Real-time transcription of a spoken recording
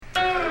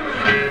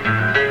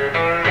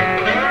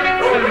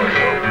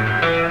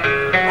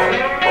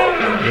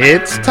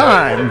It's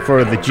time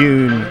for the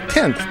June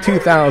 10th,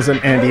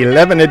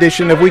 2011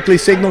 edition of Weekly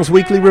Signals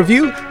Weekly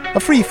Review, a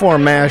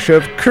free-form mash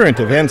of current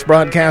events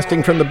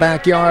broadcasting from the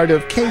backyard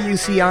of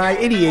KUCI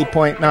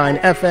 88.9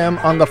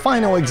 FM on the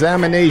final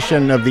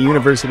examination of the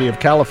University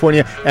of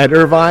California at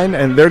Irvine,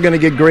 and they're going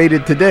to get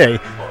graded today.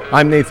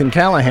 I'm Nathan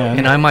Callahan.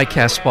 And I'm Mike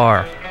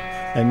Kaspar.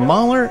 And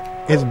Mahler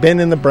has been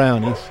in the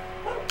Brownies.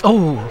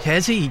 Oh,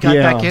 has he? He got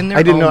back in there?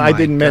 I didn't know. I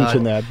didn't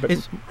mention that,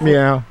 but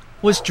yeah.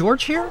 Was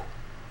George here?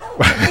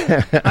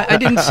 I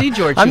didn't see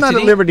George. I'm not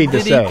at liberty to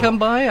say. Did he come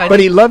by? But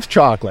he loves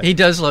chocolate. He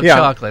does love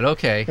chocolate.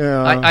 Okay.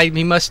 Yeah.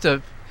 He must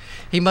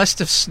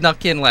have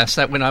snuck in last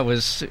night when I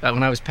was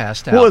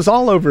passed out. Well, it was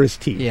all over his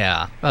teeth.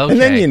 Yeah. Okay. And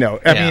then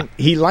I mean,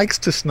 he likes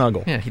to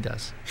snuggle. Yeah, he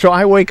does. So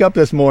I wake up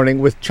this morning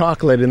with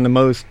chocolate in the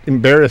most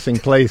embarrassing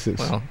places.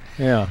 Well,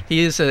 yeah.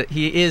 He is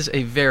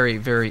a very,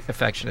 very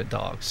affectionate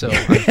dog. So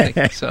I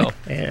think so.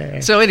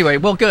 So anyway,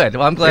 well, good.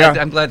 Well, I'm glad.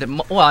 Yeah.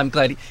 I'm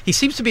glad he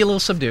seems to be a little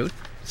subdued.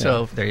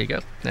 So there you go.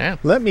 Yeah.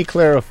 Let me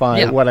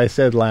clarify what I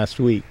said last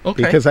week,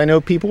 because I know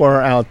people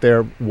are out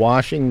there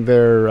washing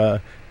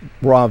their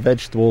raw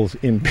vegetables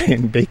in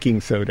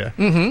baking soda,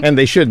 and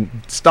they shouldn't.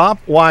 Stop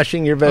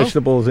washing your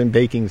vegetables in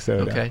baking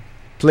soda. Okay.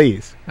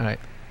 Please. All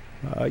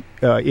right.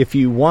 If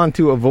you want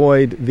to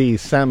avoid the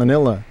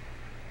salmonella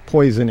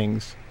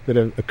poisonings that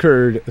have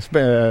occurred,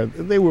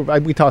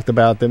 we talked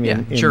about them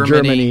in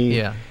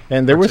Germany,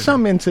 and there were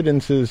some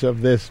incidences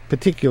of this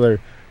particular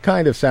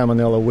kind of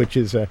salmonella, which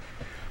is a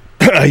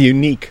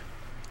unique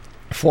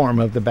form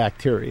of the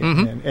bacteria,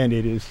 and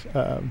it is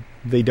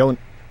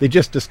they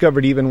just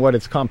discovered even what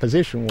its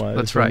composition was.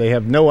 That's right. They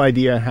have no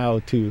idea how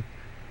to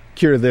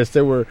cure this.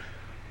 There were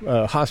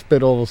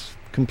hospitals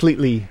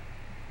completely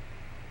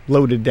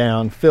loaded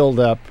down,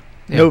 filled up,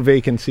 no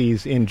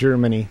vacancies in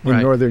Germany,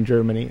 in northern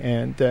Germany,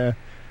 and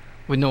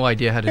with no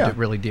idea how to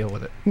really deal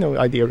with it. No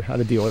idea how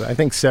to deal with it. I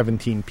think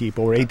 17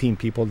 people or 18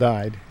 people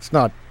died. It's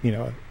not,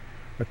 a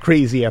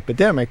crazy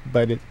epidemic,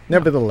 but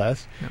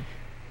nevertheless,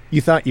 you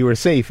thought you were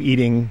safe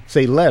eating,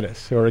 say,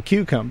 lettuce or a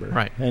cucumber.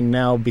 Right. And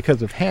now,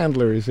 because of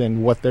handlers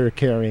and what they're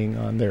carrying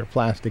on their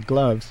plastic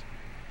gloves,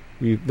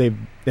 the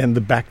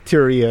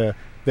bacteria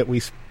the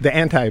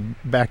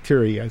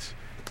antibacterias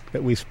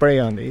that we spray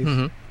on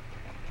these,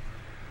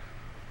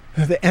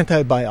 the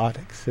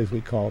antibiotics, as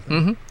we call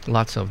them.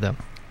 Lots of them.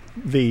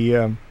 They've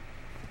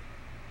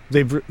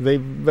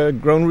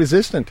grown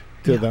resistant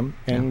to them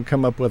and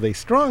come up with a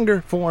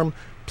stronger form.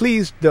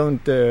 Please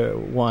don't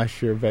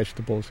wash your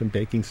vegetables in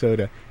baking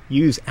soda.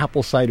 Use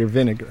apple cider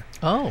vinegar.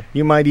 Oh.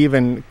 You might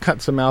even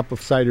cut some apple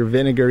cider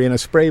vinegar in a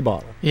spray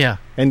bottle. Yeah.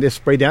 And just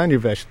spray down your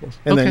vegetables.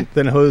 And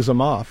then hose them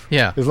off.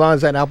 Yeah. As long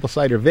as that apple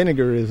cider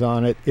vinegar is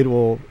on it, it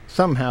will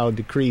somehow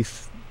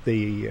decrease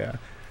the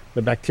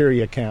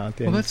bacteria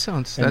count. Well, that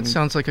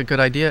sounds like a good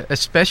idea,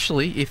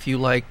 especially if you're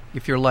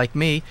like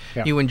me,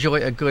 you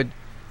enjoy a good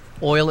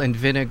oil and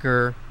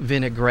vinegar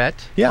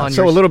vinaigrette. Yeah,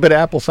 so a little bit of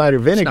apple cider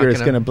vinegar is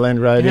going to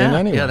blend right in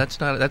anyway. Yeah, that's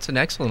an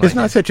excellent It's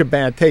idea. not such a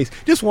bad taste.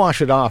 Just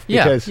wash it off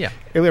because,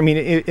 I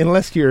mean,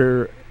 unless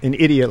you're an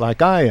idiot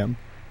like I am,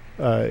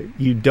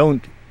 you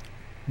don't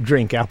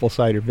drink apple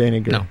cider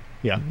vinegar. No.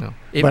 Yeah. No.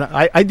 But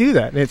I do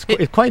that, and it's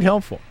quite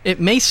helpful. It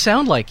may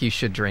sound like you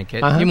should drink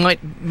it. You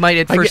might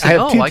at first I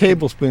have 2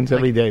 tablespoons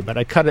every day, but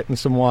I cut it in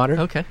some water.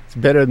 Okay. It's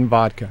better than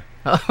vodka.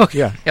 Oh, okay.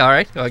 Yeah. All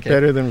right. Okay.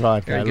 Better than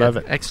vodka. Very I good. love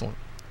it. Excellent.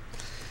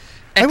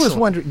 I was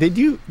wondering, did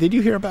you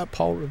hear about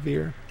Paul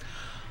Revere?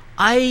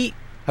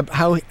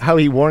 How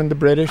he warned the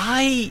British?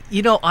 I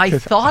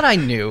thought I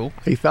knew.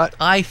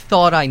 I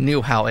thought I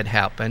knew how it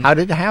happened. How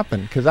did it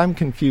happen? Because I'm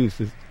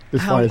confused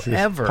as far as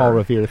this Paul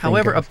Revere thing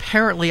However, goes.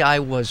 apparently I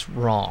was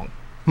wrong.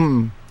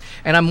 And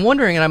I'm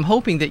wondering, and I'm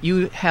hoping that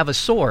you have a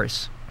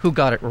source who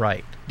got it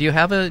right. Do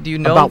you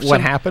know about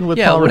what happened with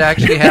Paul Revere? Yeah, what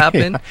actually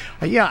happened?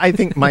 Yeah, I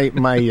think my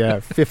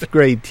 5th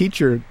grade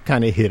teacher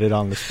kind of hit it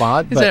on the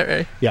spot. Is that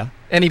right? Yeah.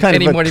 Any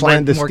more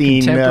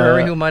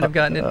contemporary who might have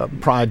gotten it?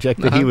 Project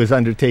that he was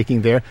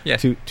undertaking there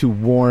to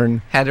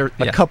warn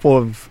a couple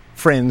of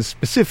friends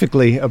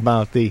specifically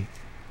about the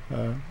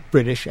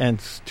British and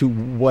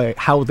to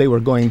how they were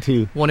going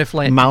to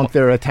mount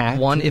their attack.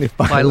 One if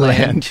by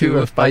land, two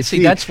if by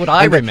sea. That's what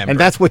I remember. And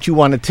that's what you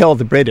want to tell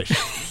the British.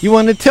 You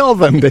want to tell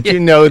them that you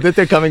know that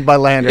they're coming by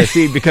land or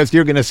sea, because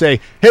you're going to say,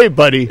 hey,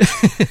 buddy,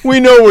 we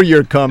know where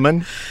you're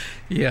coming.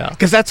 Yeah.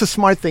 Because that's a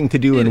smart thing to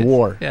do in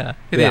war. Yeah,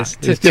 it is.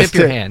 To tip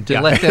your hand,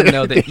 to let them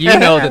know that you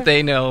know that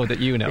they know that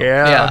you know.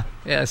 Yeah.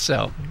 Yeah,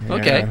 so,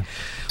 okay. Yeah.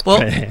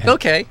 Well,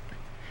 okay.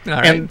 All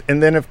right.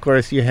 And then, of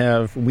course, you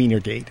have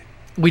Wienergate.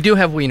 We do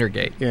have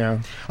Wienergate.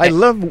 Yeah. I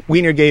love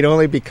Wienergate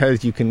only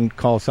because you can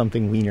call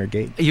something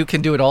Wienergate. You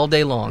can do it all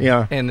day long.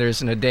 Yeah. And there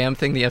isn't a damn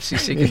thing the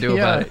FCC can do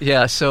about it.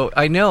 Yeah, so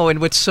I know. And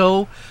what's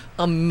so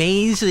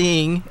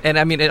amazing, and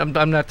I mean,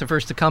 I'm not the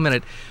first to comment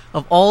it,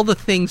 of all the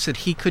things that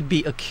he could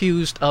be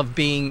accused of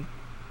being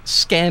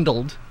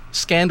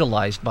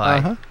scandalized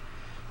by,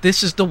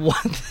 this is the one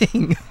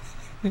thing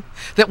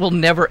that will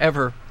never,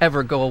 ever,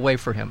 ever go away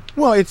for him.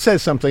 Well, it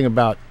says something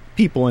about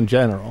people in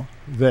general.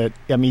 That,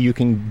 I mean, you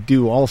can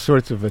do all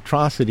sorts of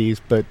atrocities,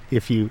 but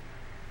if you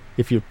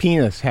if your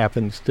penis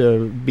happens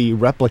to be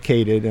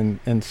replicated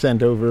and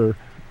sent over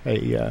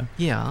a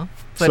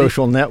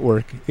social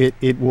network,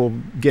 it will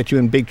get you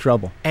in big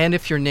trouble. And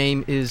if your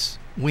name is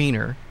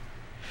Wiener,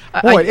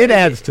 it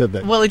adds to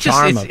the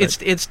charm of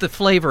it. It's the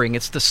flavoring,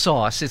 it's the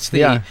sauce, it's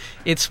the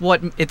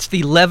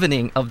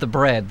leavening of the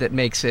bread that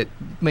makes it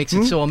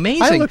so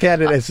amazing. I look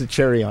at it as the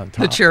cherry on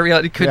top. The cherry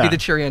it could be the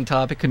cherry on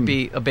top. It could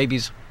be a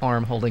baby's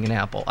arm holding an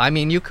apple. I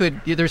mean,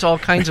 there's all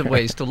kinds of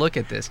ways to look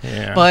at this.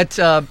 Yeah. But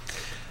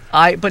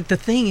the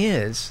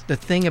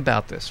thing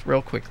about this,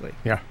 real quickly.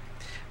 Yeah.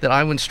 That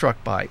I was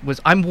struck by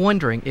was, I'm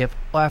wondering if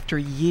after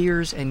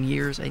years and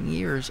years and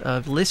years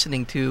of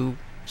listening to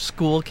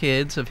school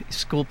kids, of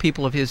school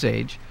people of his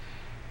age,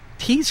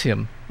 tease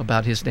him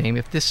about his name,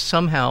 if this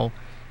somehow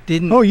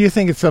didn't... Oh, you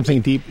think it's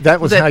something deep? That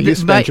was how you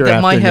spent your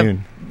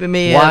afternoon.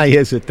 Why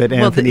is it that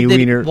Anthony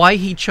Weiner... Why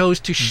he chose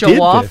to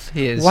show off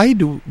his...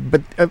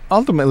 But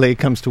ultimately it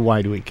comes to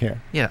why do we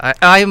care? Yeah,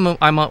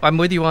 I'm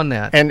with you on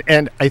that.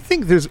 And I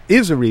think there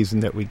is a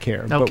reason that we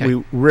care, but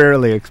we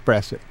rarely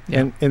express it.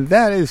 Yeah. And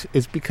that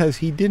is because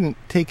he didn't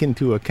take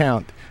into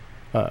account,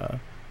 at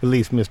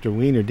least Mr.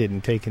 Weiner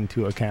didn't take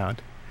into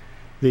account,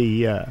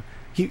 the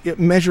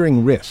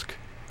measuring risk.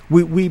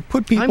 We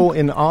put people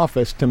in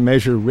office to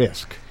measure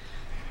risk.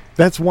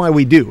 That's why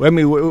we do. I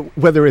mean,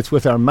 whether it's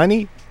with our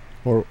money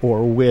or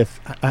with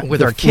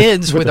our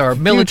kids, with our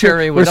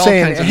military, future, with all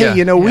saying, kinds of...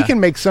 hey, we can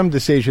make some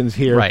decisions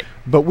here, right,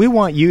 but we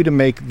want you to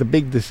make the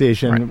big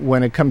decision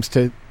when it comes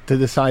to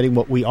deciding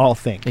what we all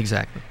think.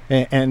 Exactly.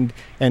 And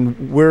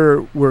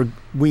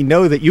we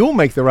know that you'll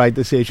make the right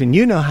decision.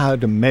 You know how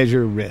to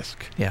measure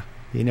risk. Yeah.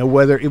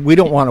 Whether we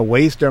don't want to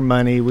waste our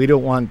money, we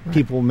don't want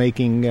people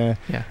making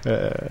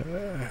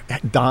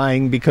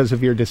dying because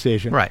of your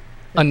decision. Right.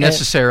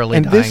 Unnecessarily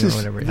and dying or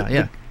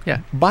whatever.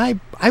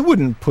 I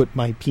wouldn't put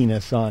my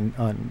penis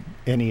on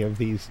any of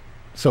these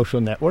social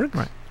networks.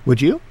 Right. Would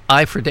you?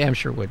 I for damn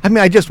sure would. I mean,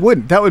 I just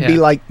wouldn't. That would be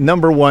like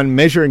number one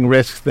measuring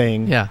risk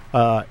thing. Yeah.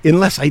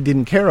 Unless I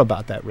didn't care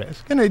about that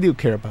risk, and I do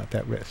care about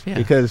that risk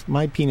because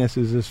my penis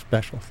is a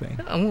special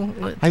thing.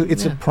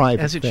 It's a private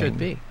thing. As it should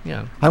be.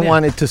 Yeah. I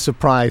want it to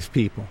surprise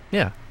people.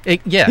 Yeah.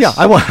 Yes. Yeah.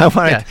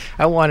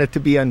 I want it to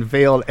be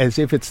unveiled as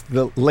if it's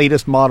the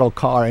latest model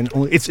car, and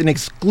it's an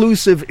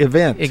exclusive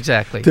event.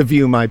 Exactly. To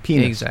view my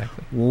penis.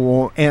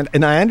 Exactly.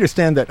 And I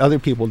understand that other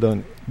people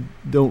don't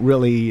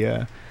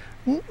really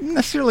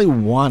necessarily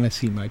want to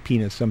see my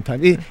penis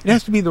sometimes. It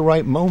has to be the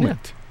right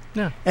moment.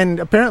 Yeah. And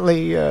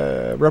apparently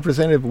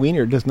Representative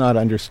Weiner does not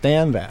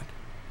understand that.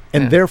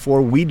 And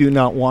therefore we do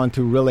not want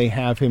to really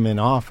have him in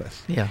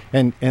office. Yeah.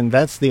 And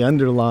that's the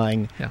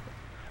underlying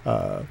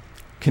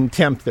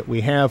contempt that we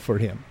have for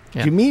him.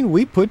 Yeah. Do you mean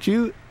we put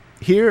you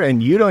here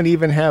and you don't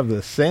even have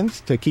the sense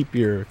to keep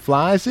your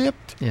fly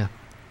zipped? Yeah.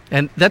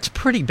 And that's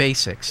pretty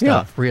basic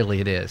stuff,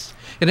 really it is.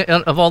 And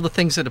of all the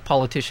things that a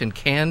politician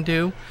can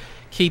do,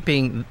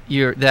 keeping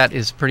that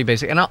is pretty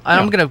basic. And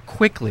I'm going to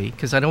quickly,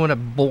 because I don't want to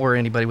bore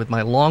anybody with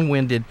my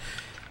long-winded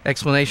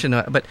explanation,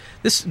 but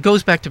this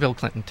goes back to Bill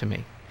Clinton to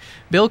me.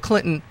 Bill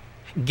Clinton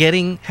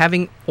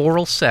having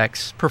oral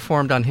sex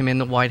performed on him in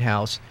the White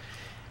House,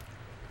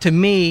 to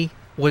me,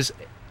 was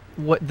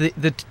what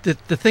the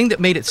thing that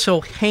made it so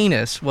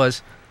heinous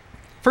was,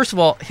 first of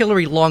all,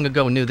 Hillary long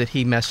ago knew that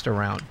he messed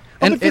around.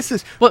 But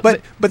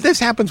this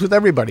happens with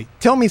everybody.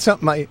 Tell me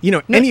something.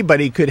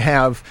 Anybody could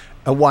have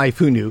a wife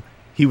who knew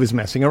he was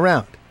messing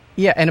around.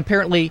 Yeah, and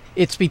apparently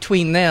it's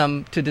between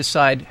them to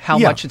decide how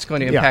much it's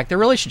going to impact their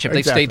relationship.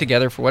 They stayed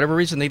together for whatever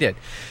reason they did.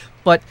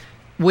 But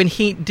when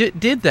he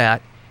did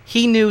that,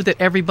 he knew that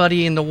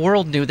everybody in the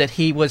world knew that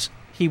he was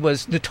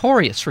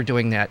notorious for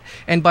doing that.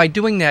 And by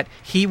doing that,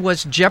 he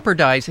was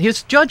jeopardizing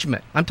his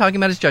judgment. I'm talking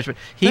about his judgment.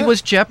 He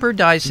was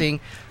jeopardizing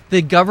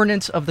the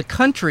governance of the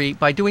country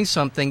by doing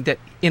something that,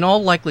 in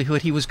all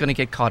likelihood, he was going to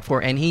get caught for,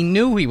 and he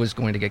knew he was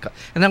going to get caught.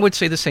 And I would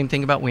say the same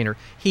thing about Weiner.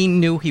 He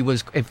knew he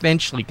was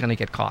eventually going to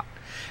get caught.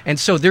 And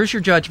so there's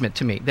your judgment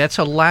to me. That's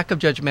a lack of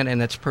judgment,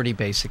 and that's pretty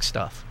basic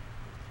stuff.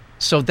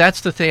 So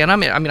that's the thing. And I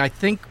mean, I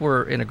think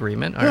we're in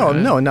agreement.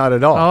 No, not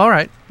at all. Oh, all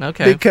right.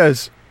 Okay.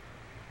 Because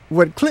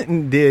what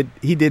Clinton did,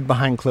 he did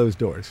behind closed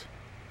doors.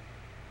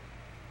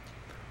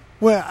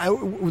 Well,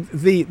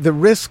 the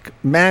risk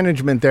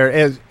management there,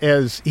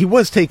 as he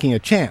was taking a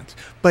chance,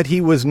 but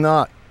he was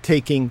not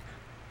taking.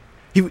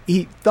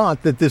 He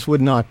thought that this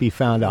would not be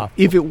found out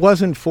if it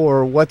wasn't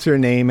for what's her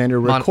name and a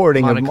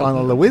recording of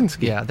Monica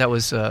Lewinsky. Yeah, that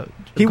was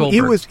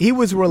Goldberg. He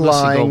was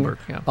relying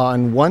Goldberg,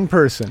 on one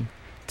person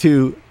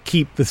to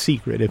keep the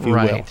secret, if you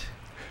will.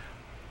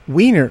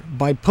 Weiner,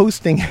 by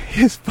posting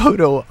his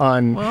photo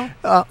on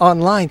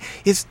online,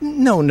 is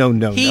no.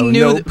 He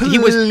knew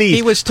that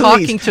he was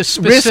talking to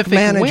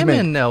specific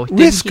women, though.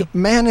 Risk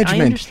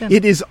management.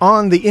 It is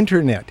on the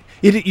internet.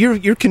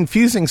 You're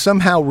confusing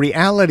somehow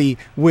reality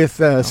with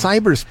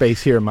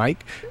cyberspace here,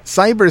 Mike.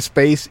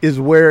 Cyberspace is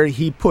where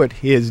he put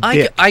his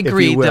dick, I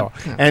agree, if you will,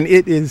 and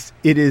it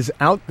is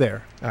out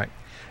there. All right,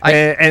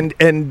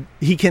 and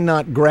he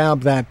cannot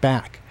grab that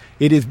back.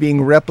 It is being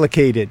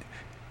replicated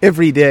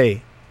every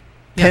day.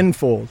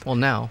 Tenfold. Well,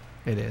 now.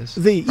 it is.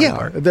 The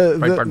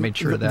Breitbart made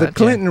sure of that. The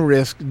Clinton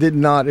risk did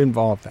not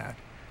involve that,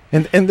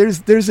 and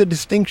there's a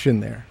distinction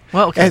there.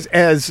 Well, okay.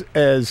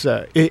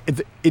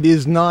 It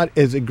is not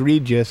as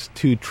egregious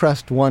to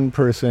trust one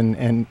person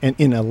and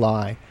in a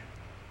lie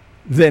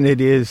than it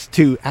is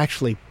to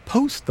actually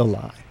post the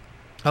lie.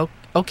 Oh,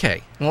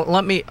 okay. Well,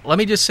 let me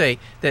just say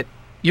that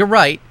you're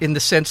right in the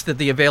sense that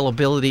the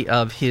availability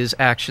of his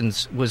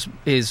actions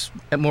is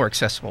more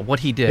accessible.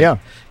 What he did, yeah,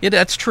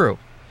 that's true.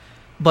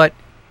 But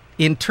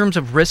in terms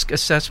of risk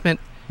assessment,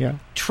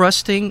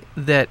 trusting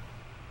that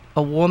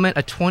a woman,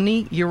 a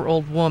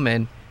 20-year-old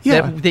woman,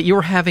 that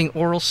you're having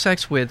oral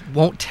sex with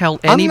won't tell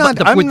anybody.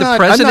 The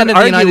president of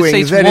the United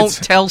States won't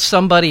tell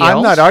somebody else.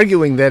 I'm not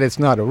arguing that it's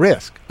not a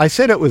risk. I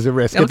said it was a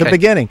risk at the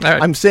beginning.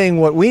 Right. I'm saying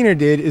what Weiner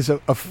did is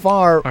a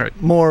far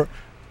more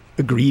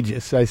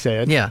egregious, I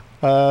said. Yeah.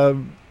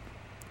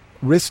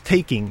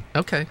 Risk-taking.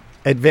 Okay.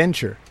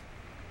 Adventure.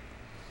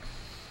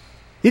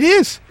 It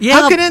is.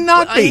 Yeah, how can it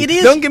not be? It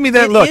is. Don't give me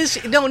that look.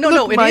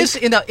 No. It is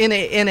in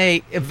a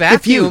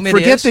vacuum.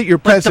 Forget that you're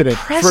president.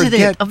 But the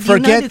president of the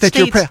United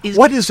States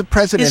what does the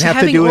president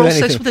have to do with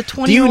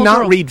anything? Do you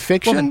not read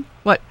fiction? Woman.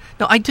 What?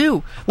 No, I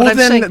do. Well,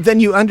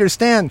 then you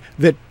understand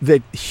that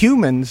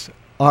humans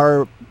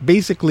are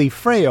basically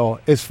frail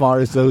as far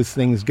as those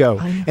things go,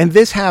 and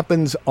this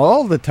happens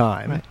all the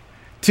time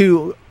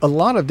to a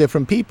lot of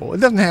different people. It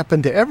doesn't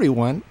happen to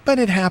everyone, but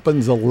it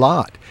happens a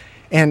lot.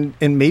 And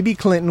maybe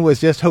Clinton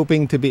was just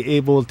hoping to be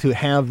able to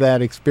have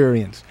that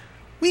experience.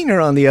 Weiner,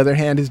 on the other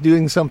hand, is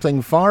doing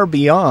something far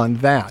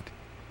beyond that.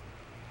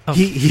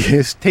 Okay. He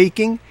is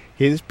taking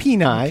his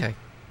peni. Okay.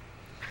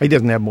 He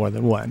doesn't have more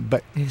than one,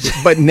 but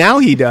now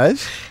he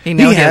does. he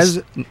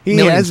has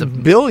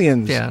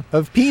billions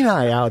of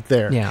peni out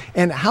there. Yeah.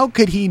 And how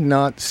could he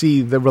not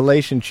see the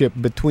relationship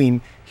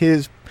between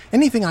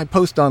anything I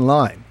post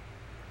online,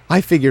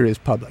 I figure is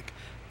public.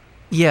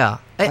 Yeah.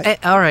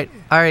 All right.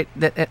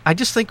 I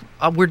just think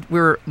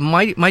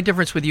my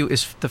difference with you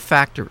is the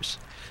factors.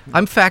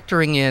 I'm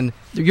factoring in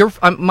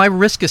my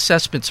risk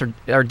assessments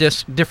are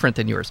different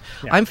than yours.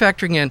 Yeah. I'm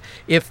factoring in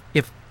if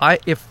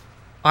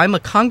I'm a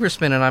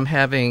congressman and I'm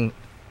having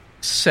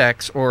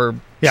sex or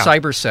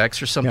cyber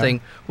sex or something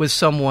with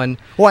someone.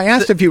 Well, I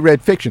asked if you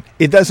read fiction.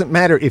 It doesn't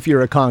matter if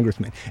you're a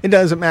congressman. It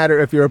doesn't matter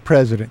if you're a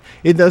president.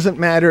 It doesn't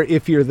matter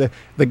if you're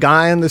the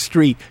guy on the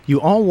street.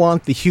 You all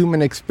want the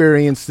human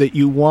experience that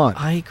you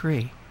want. I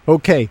agree.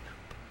 Okay.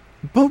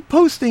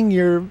 Posting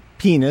your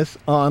penis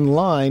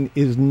online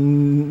is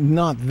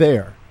not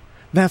there.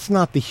 That's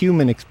not the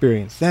human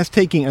experience. That's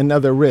taking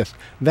another risk.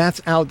 That's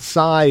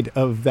outside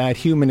of that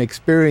human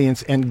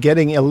experience and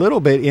getting a little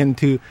bit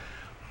into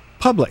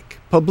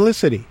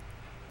publicity.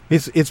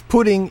 It's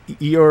putting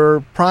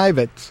your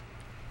privates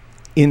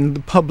in the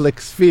public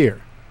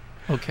sphere.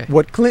 Okay.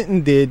 What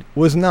Clinton did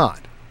was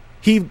not.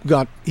 He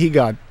got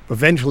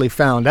eventually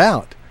found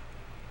out,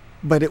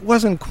 but it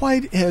wasn't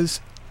quite as.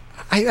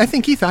 I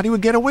think he thought he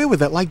would get away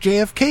with it, like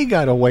JFK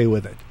got away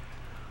with it.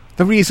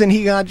 The reason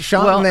he got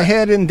shot in the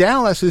head in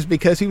Dallas is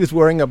because he was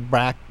wearing a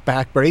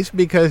back brace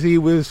because he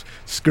was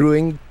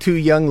screwing two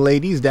young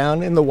ladies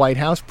down in the White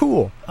House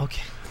pool.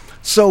 Okay.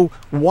 So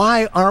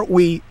why aren't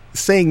we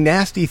saying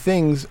nasty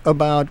things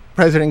about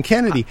President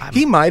Kennedy?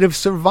 He might have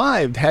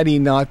survived had he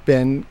not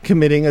been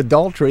committing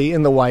adultery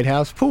in the White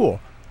House pool.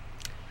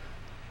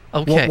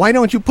 Okay. Well, why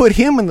don't you put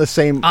him in the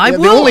same...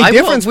 The only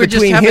difference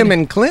between him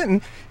and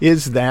Clinton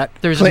is that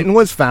Clinton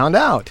was found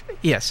out.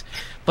 Yes.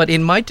 But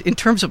in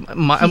terms of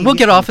my... we'll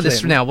get off of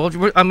this now.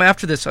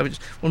 After this,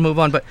 we'll move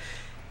on. But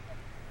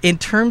in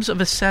terms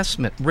of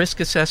assessment, risk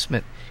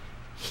assessment,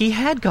 he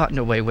had gotten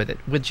away with it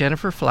with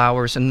Jennifer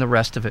Flowers and the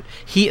rest of it.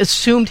 He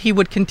assumed he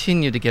would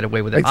continue to get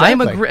away with it.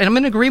 Exactly. I'm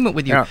in agreement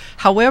with you. Yeah.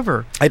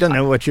 However... I don't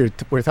know what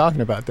we're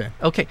talking about then.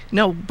 Okay.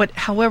 No, but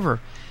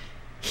however...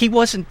 He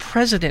wasn't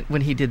president when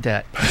he did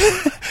that.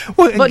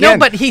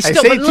 But he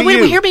still...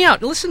 hear me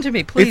out. Listen to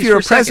me, please. If you're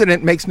a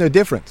president, it makes no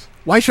difference.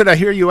 Why should I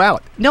hear you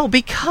out? No,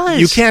 because...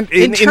 You can't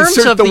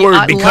insert the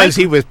word because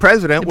he was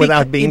president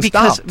without being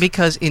stopped.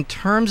 Because in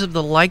terms of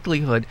the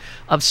likelihood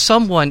of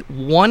someone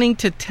wanting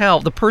to tell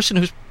the person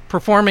who's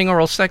performing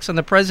oral sex on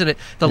the president,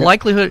 the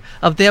likelihood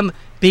of them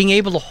being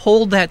able to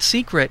hold that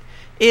secret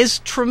is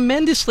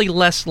tremendously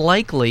less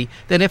likely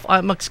than if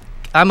I'm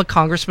a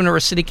congressman or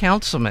a city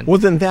councilman. Well,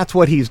 then that's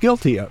what he's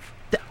guilty of.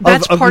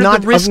 That's part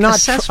of the risk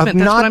assessment. Of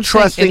not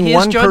trusting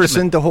one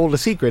person to hold a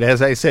secret,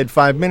 as I said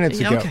 5 minutes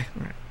ago.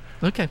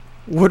 Okay.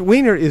 What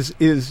Weiner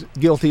is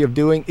guilty of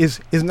doing is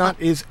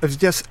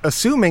just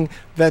assuming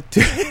that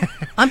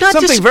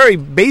something very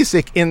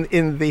basic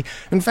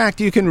in fact,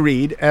 you can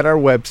read at our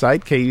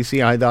website,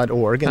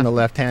 kuci.org, in the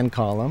left-hand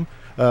column,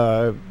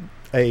 a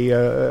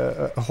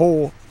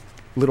whole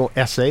little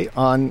essay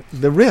on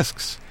the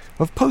risks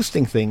of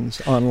posting things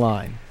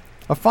online.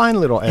 A fine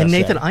little essay. And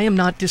Nathan, I am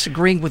not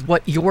disagreeing with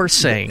what you're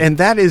saying. And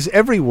that is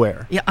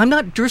everywhere. Yeah,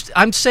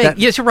 I'm saying,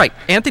 yes, you're right.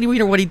 Anthony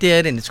Weiner, what he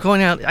did, and it's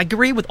going out. I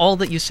agree with all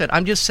that you said.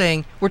 I'm just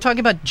saying, we're talking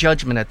about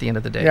judgment at the end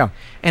of the day. Yeah.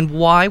 And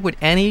why would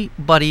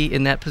anybody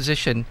in that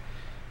position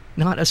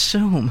not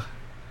assume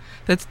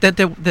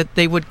that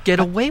they would get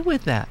away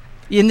with that?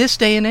 in this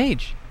day and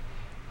age?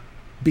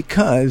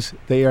 Because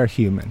they are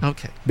human.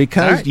 Okay.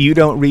 Because you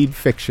don't read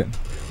fiction.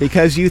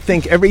 Because you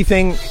think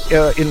everything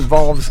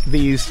involves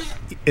these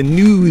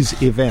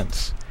news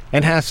events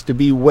and has to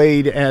be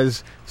weighed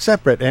as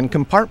separate and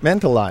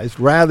compartmentalized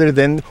rather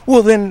than,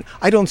 well, then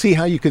I don't see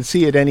how you could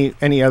see it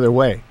any other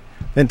way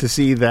than to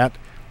see that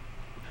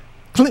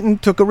Clinton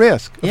took a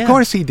risk. Of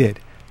course he did.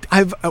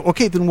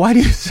 Okay, then why do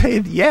you say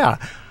it? Yeah.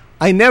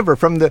 I never,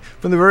 from the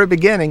very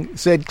beginning,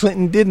 said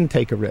Clinton didn't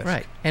take a risk.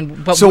 Right,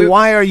 so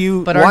why are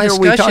you? But why our are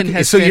we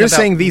talking? So you're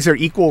saying these are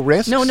equal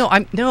risks? No.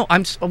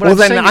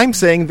 I'm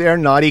saying they're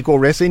not equal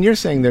risks, and you're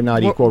saying they're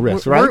not equal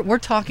risks, right? We're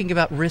talking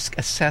about risk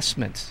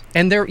assessments,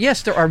 and there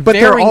are, but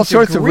there are all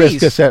sorts of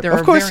risk assessments.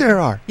 Of course,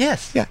 there are.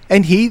 Yes. Yeah,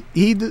 and he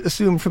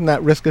assumed from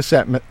that risk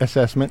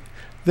assessment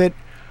that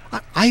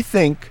I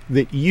think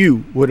that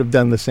you would have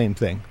done the same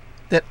thing.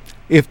 That.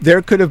 If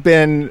there could have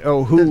been,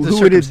 who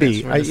would it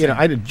be? I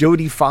had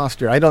Jodie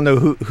Foster. I don't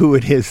know who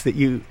it is that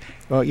you,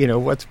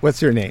 what's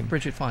her name?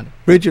 Bridget Fonda.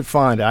 Bridget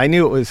Fonda. I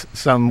knew it was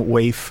some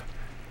waif.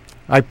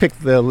 I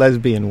picked the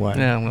lesbian one.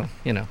 Yeah,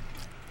 well,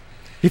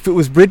 If it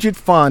was Bridget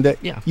Fonda,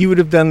 you would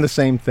have done the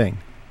same thing.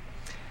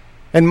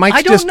 And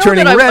Mike's just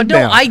turning red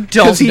now. I don't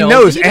know. Because he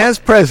knows, as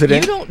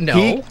president. You don't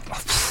know.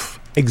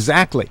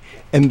 Exactly.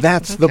 And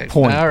that's the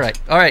point. All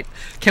right.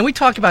 Can we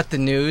talk about the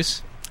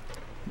news?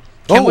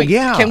 Can we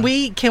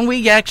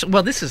actually?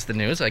 Well, this is the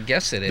news. I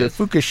guess it is.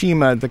 The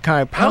Fukushima, the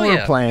power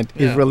plant,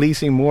 is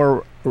releasing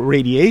more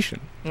radiation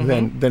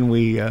than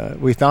we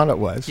thought it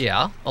was.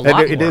 Yeah, a lot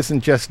more. It isn't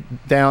just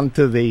down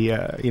to the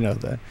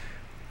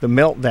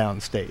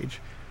meltdown stage.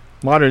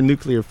 Modern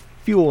nuclear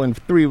fuel in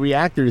 3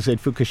 reactors at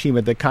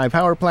Fukushima, the Kai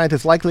power plant,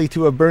 is likely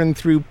to have burned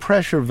through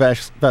pressure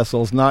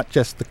vessels, not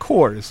just the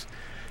cores.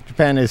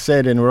 Japan has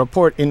said in a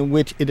report in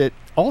which it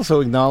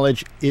also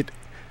acknowledged it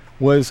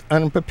was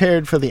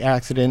unprepared for the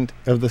accident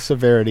of the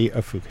severity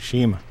of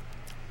Fukushima.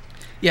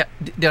 Yeah,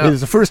 it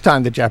is the first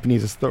time the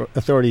Japanese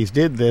authorities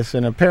did this,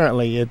 and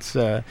apparently it's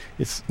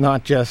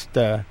not just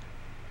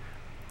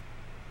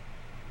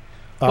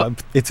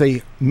it's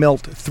a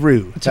melt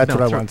through. That's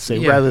what I want to say,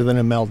 rather than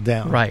a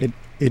meltdown. Right,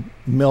 it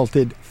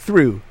melted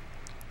through.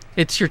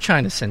 It's your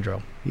China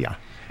syndrome. Yeah.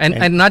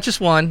 And not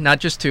just 1, not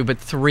just 2, but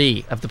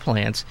 3 of the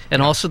plants.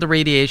 And also the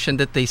radiation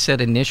that they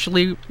said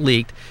initially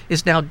leaked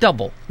is now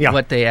double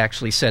what they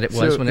actually said it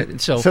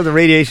was. So the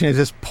radiation is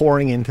just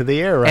pouring into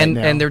the air right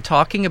now. And they're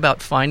talking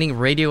about finding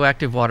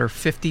radioactive water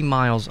 50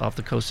 miles off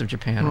the coast of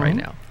Japan right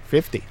now.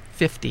 50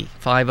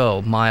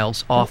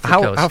 miles off the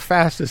coast. How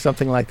fast does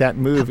something like that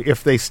move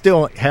if they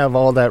still have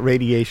all that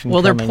radiation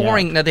coming they're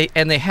pouring out?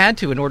 They had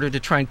to, in order to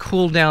try and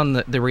cool down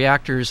the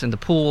reactors and the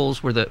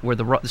pools where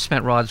the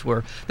spent rods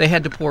were. They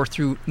had to pour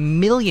through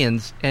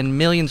millions and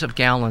millions of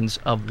gallons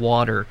of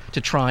water to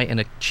try and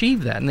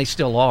achieve that, and they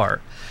still are.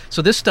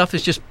 So this stuff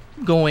is just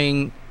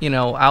going,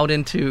 out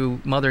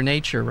into Mother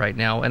Nature right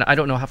now, and I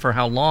don't know for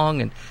how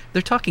long. And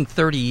they're talking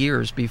 30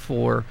 years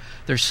before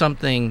there's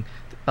something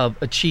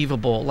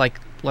achievable like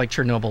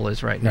Chernobyl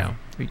is right now.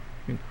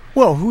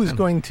 Well, who's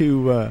going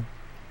to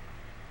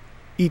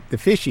eat the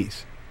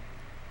fishies?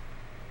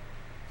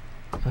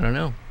 I don't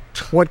know.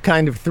 What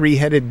kind of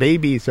 3-headed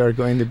babies are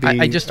going to be?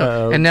 I just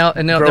don't. And now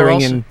there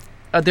also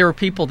there were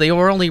people. They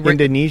were only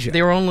Indonesia.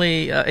 They were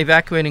only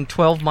evacuating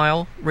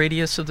 12-mile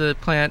radius of the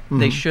plant.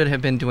 They should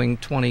have been doing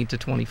 20 to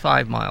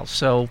 25 miles.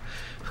 So,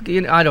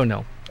 I don't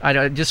know.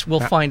 We'll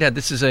find out.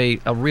 This is a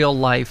real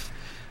life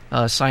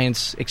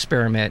science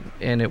experiment,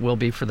 and it will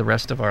be for the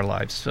rest of our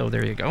lives. So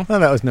there you go. Well,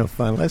 that was no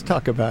fun. Let's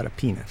talk about a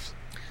penis.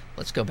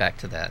 Let's go back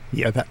to that.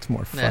 Yeah, that's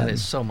more fun. That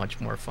is so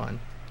much more fun.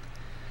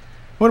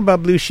 What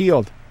about Blue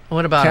Shield?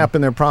 What about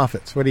capping their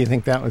profits? What do you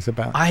think that was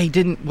about? I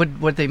didn't.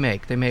 What did they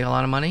make? They made a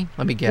lot of money.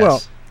 Let me guess.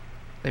 Well,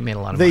 they made a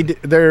lot of money.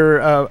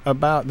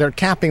 They're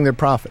capping their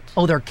profits.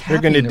 Oh, they're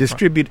going to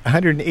distribute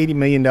 $180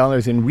 million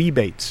in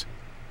rebates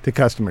to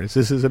customers.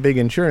 This is a big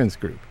insurance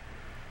group,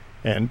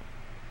 and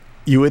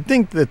you would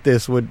think that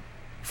this would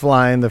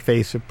fly in the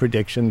face of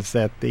predictions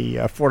that the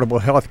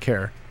affordable health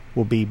care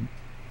will be,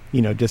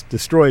 just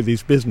destroy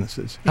these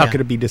businesses. How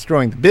could it be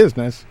destroying the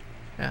business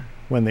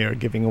when they are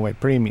giving away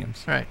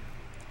premiums? Right.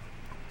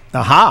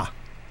 Aha!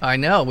 I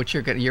know, which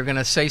you're going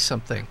to say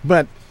something.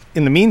 But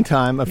in the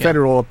meantime, a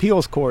federal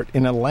appeals court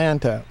in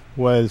Atlanta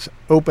was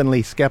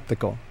openly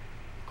skeptical.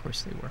 Of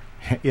course they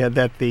were.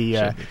 That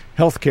the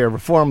health care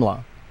reform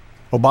law,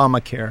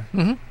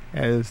 Obamacare,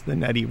 as the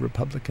nutty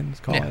Republicans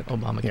call it.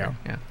 Obamacare,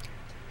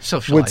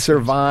 would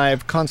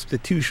survive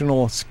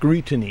constitutional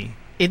scrutiny.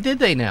 Did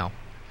they now?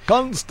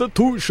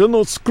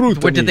 Constitutional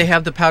scrutiny. Did they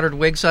have the powdered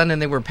wigs on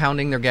and they were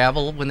pounding their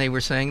gavel when they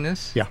were saying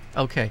this? Yeah.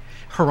 Okay.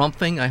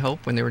 Harumphing, I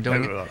hope, when they were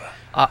doing it.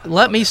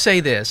 Let me say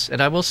this,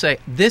 and I will say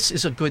this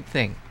is a good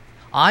thing.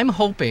 I'm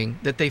hoping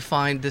that they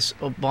find this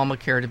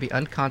Obamacare to be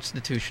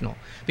unconstitutional,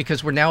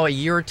 because we're now a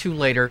year or two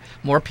later.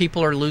 More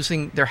people are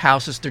losing their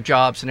houses, their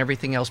jobs, and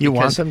everything else. You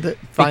want them to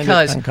find it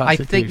unconstitutional? I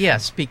think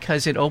yes,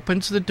 because it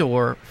opens the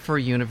door for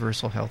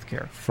universal health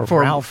care for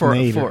Ralph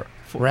Nader.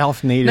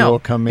 Ralph Nader will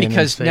come in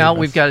because now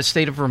we've got a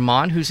state of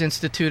Vermont who's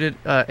instituted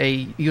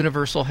a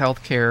universal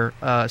health care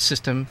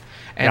system,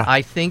 and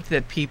I think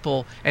that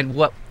people and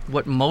what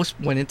most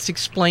when it's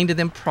explained to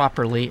them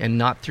properly and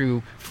not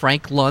through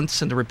Frank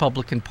Luntz and the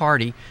Republican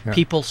Party,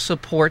 people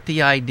support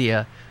the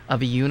idea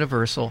of a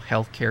universal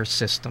health care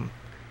system,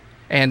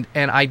 and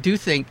I do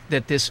think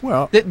that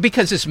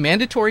because it's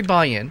mandatory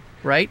buy-in,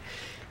 right?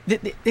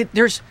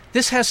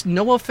 This has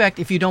no effect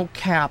if you don't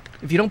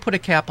put a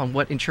cap on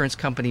what insurance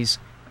companies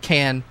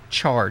can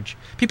charge.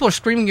 People are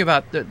screaming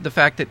about the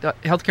fact that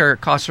healthcare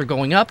costs are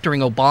going up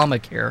during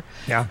Obamacare.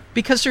 Yeah.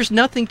 Because there's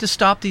nothing to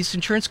stop these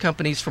insurance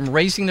companies from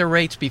raising their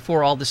rates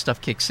before all this stuff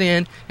kicks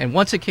in. And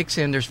once it kicks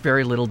in, there's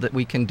very little that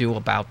we can do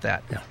about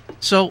that. Yeah.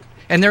 So,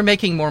 and they're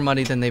making more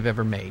money than they've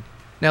ever made.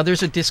 Now,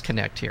 there's a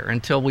disconnect here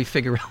until we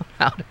figure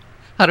out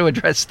how to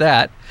address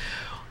that.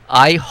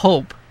 I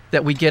hope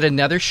that we get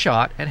another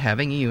shot at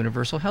having a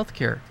universal health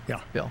care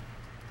bill.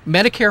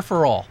 Medicare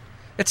for all.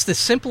 It's the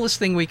simplest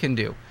thing we can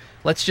do.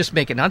 Let's just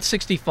make it not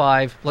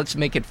 65. Let's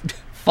make it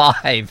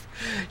 5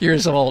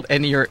 years old,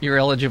 and you're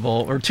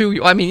eligible, or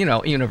 2. I mean,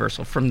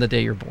 universal from the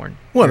day you're born.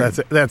 Well,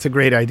 that's a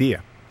great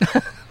idea.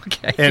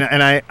 Okay.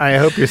 And I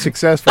hope you're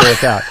successful at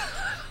that.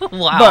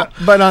 Wow.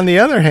 But on the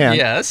other hand,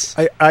 yes,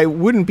 I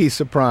wouldn't be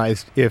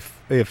surprised if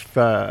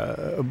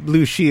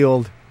Blue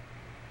Shield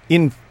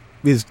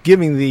is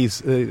giving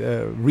these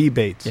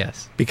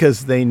rebates,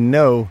 because they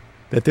know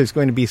that there's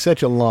going to be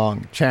such a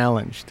long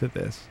challenge to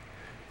this.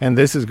 And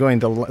this is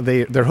going to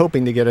they're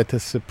hoping to get it to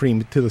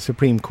the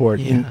Supreme Court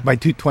by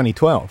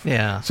 2012.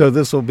 Yeah. So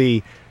this will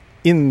be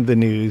in the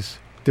news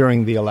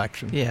during the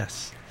election.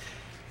 Yes.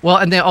 Well,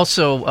 and then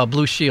also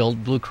Blue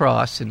Shield, Blue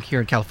Cross, and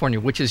here in California,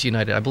 which is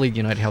United, I believe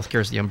United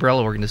Healthcare is the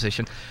umbrella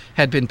organization,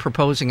 had been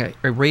proposing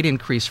a rate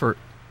increase for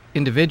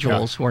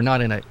individuals who are not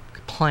in a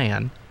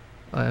plan,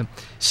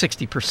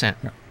 60%.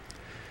 Yeah.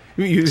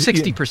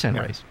 60%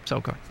 raise.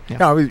 So go. Yeah.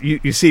 No,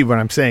 you see what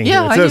I'm saying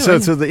here.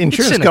 So the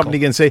insurance company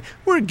can say,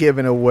 we're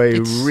giving away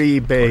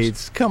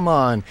rebates. Come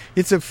on.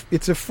 It's a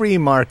free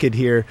market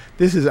here.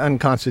 This is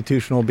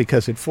unconstitutional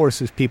because it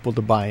forces people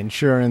to buy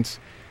insurance.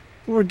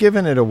 We're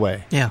giving it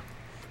away. Yeah.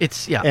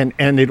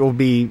 And it will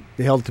be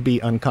held to be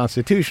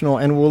unconstitutional,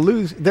 and we'll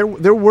lose. There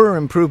were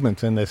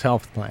improvements in this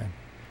health plan.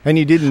 And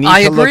you didn't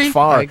need to look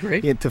far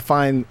to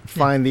find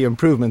the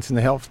improvements in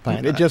the health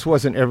plan. It just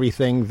wasn't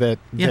everything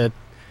that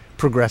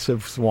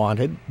progressives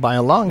wanted by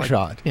a long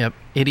shot. Yep,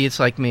 idiots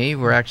like me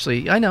were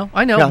actually. I know. Yeah.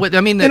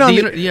 I mean,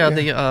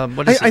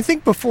 what is I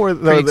think before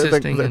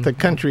the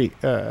country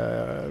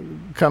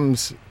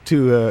comes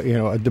to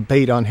a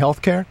debate on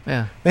healthcare,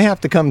 they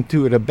have to come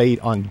to a debate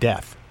on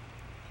death.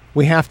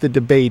 We have to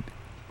debate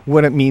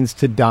what it means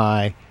to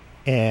die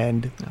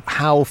and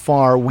how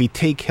far we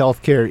take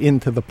healthcare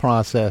into the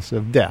process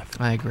of death.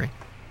 I agree.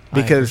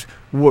 Because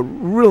what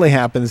really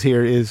happens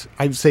here is,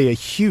 I'd say, a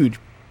huge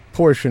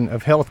portion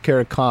of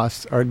healthcare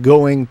costs are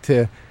going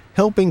to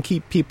helping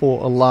keep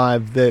people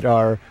alive that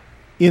are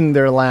in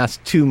their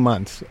last 2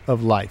 months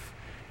of life.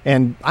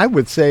 And I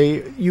would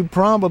say you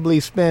probably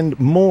spend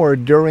more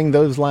during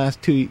those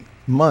last 2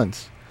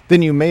 months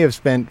than you may have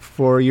spent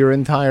for your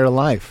entire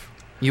life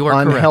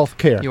on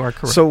healthcare. You are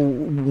correct. So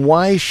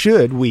why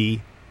should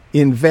we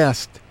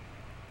invest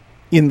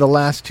in the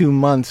last 2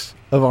 months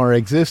of our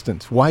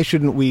existence? Why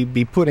shouldn't we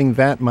be putting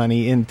that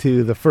money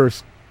into the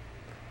first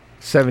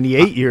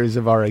 78 years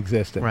of our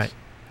existence?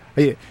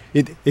 Right.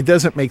 It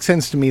doesn't make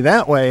sense to me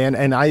that way,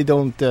 and I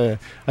don't.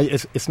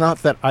 It's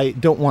not that I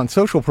don't want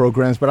social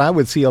programs, but I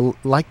would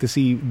like to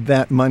see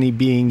that money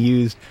being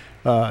used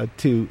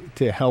to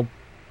help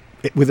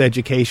with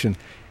education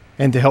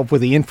and to help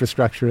with the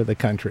infrastructure of the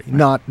country,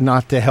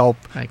 not to help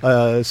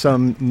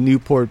some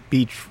Newport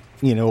Beach,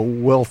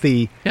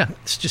 wealthy. Yeah,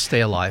 it's just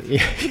stay alive.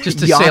 Just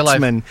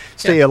to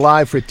stay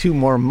alive for 2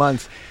 more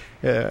months.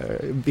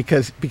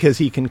 Because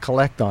he can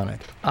collect on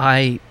it.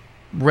 I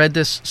read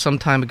this some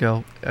time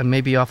ago. I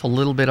may be off a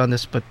little bit on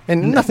this, but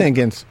nothing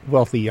against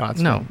wealthy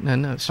yachtsmen.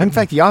 No. In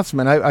fact,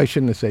 yachtsmen. I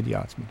shouldn't have said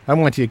yachtsmen. I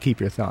want you to keep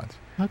your thoughts.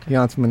 Okay.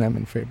 Yachtsmen, I'm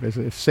in favor.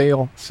 If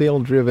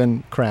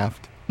sail-driven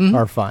craft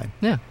are fine.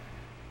 Yeah.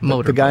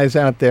 The guys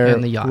out there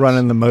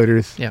running the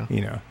motors.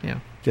 Yeah.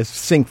 Just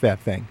sink that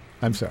thing.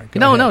 I'm sorry.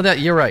 No,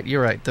 you're right.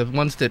 You're right. The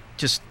ones that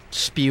just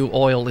spew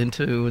oil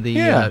into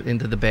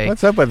the bay.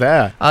 What's up with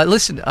that?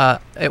 Listen,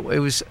 it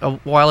was a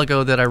while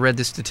ago that I read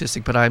this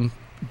statistic, but I'm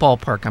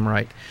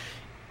right.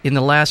 In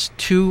the last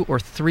 2 or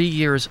 3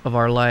 years of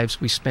our lives,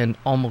 we spend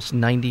almost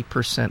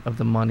 90% of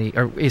the money,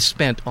 or is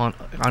spent on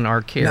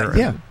our care.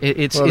 Yeah.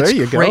 It's there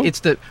you go. It's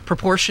the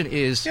proportion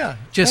is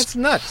just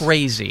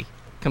crazy.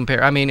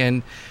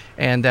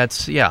 And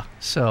that's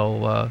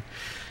So.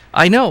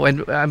 I know,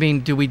 and I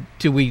mean, do we?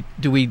 I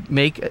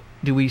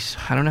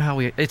don't know how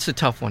we. It's a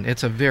tough one.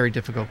 It's a very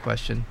difficult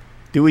question.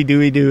 Do we?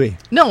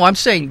 No, I'm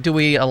saying, do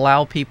we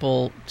allow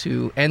people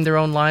to end their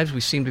own lives?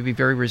 We seem to be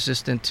very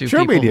resistant to.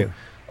 Sure, people. we do.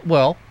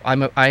 Well,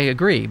 I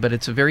agree, but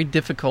it's a very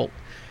difficult.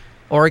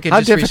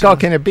 How difficult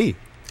can it be?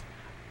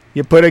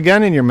 You put a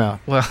gun in your mouth,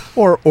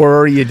 well,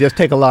 or you just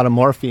take a lot of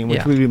morphine,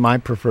 which would be my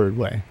preferred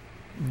way.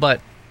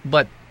 But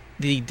But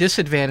the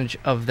disadvantage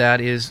of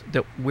that is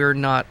that we're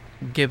not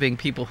giving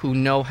people who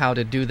know how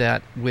to do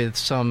that with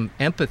some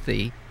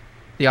empathy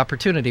the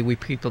opportunity. We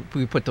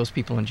put those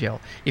people in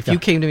jail. If you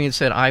came to me and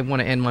said, I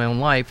want to end my own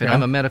life, and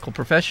I'm a medical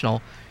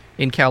professional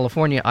in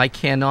California, I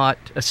cannot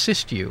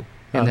assist you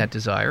in that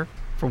desire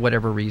for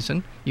whatever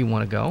reason you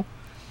want to go.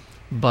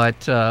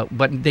 But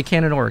they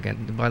can in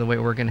Oregon. By the way,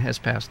 Oregon has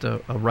passed a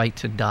right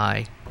to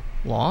die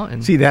law.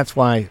 And see, that's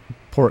why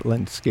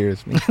Portland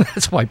scares me.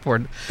 That's why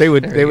Portland. They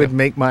would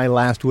make my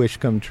last wish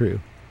come true.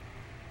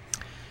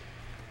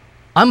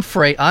 I'm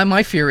afraid.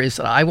 My fear is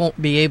that I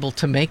won't be able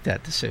to make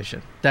that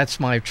decision. That's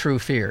my true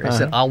fear. Is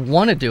that I'll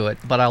want to do it,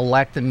 but I'll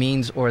lack the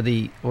means or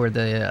the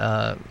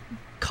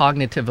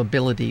cognitive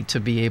ability to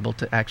be able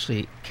to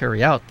actually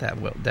carry out that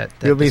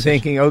You'll be decision.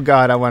 Thinking, oh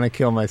God, I want to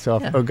kill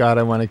myself. Yeah. Oh God,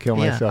 I want to kill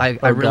myself.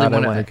 I really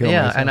want to kill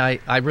myself. And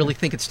I really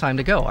think it's time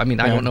to go. I mean,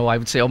 I don't know. I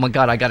would say, oh my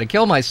God, I got to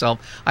kill myself.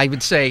 I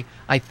would say,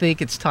 I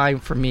think it's time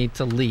for me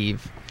to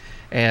leave,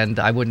 and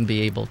I wouldn't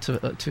be able to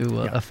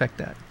affect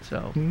that.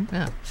 So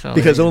So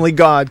because only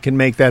God can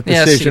make that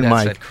decision,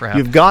 Mike. Crap.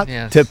 You've got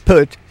to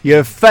put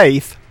your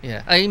faith.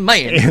 Yeah,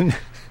 amen.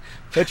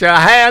 Put your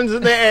hands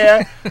in the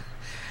air.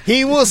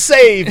 He will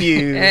save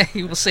you.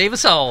 He will save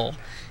us all.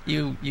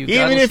 You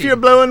even if you're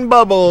blowing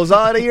bubbles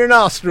out of your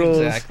nostrils.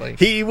 Exactly.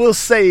 He will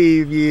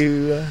save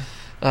you.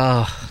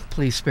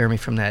 Please spare me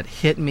from that.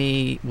 Hit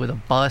me with a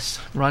bus,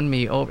 run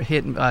me over,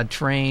 hit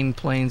train,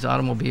 planes,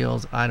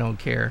 automobiles. I don't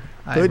care.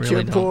 Put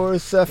your poor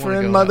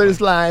suffering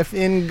mother's life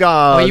in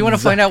God's Well, you want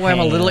to find out why I'm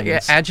a little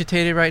hands.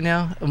 agitated right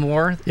now?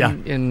 More? Yeah.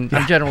 I'm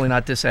generally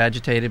not this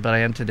agitated, but I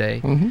am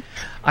today. Mm-hmm.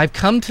 I've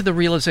come to the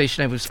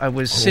realization, I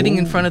was sitting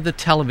in front of the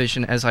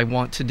television, as I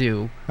want to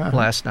do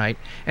last night,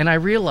 and I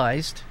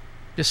realized,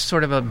 just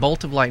sort of a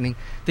bolt of lightning,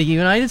 the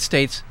United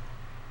States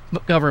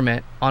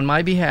government, on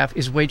my behalf,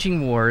 is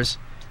waging wars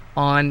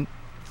on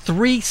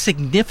 3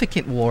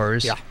 significant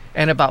wars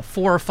and about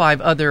 4 or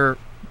 5 other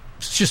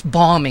just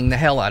bombing the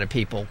hell out of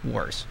people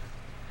wars.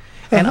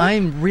 And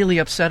I'm really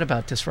upset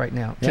about this right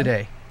now,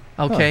 today.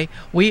 Okay?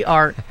 We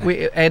are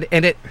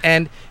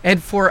and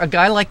for a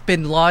guy like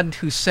bin Laden,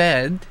 who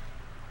said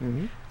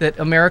that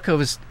America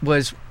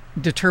was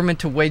determined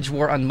to wage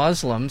war on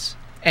Muslims,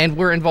 and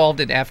we're involved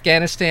in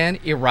Afghanistan,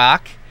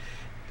 Iraq,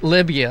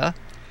 Libya,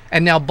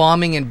 and now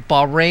bombing in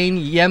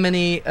Bahrain,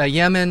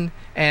 Yemen,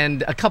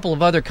 and a couple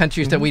of other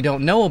countries that we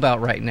don't know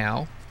about right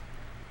now.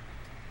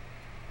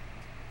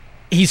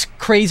 He's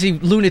crazy,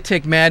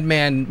 lunatic,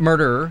 madman,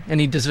 murderer, and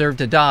he deserved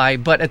to die.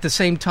 But at the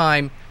same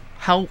time,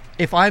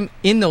 if I'm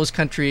in those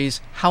countries,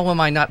 how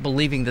am I not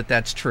believing that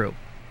that's true?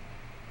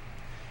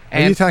 Are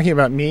you talking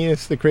about me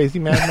as the crazy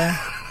madman?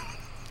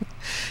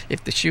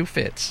 If the shoe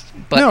fits.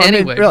 But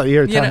anyway. Really,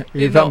 you're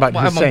talking about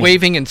Hussein. I'm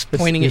waving and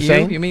pointing at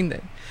you. You mean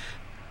that?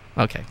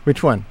 Okay.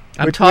 Which one?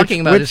 I'm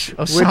talking about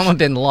Osama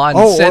bin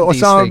Laden said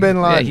these Osama things.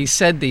 bin Laden. Yeah, he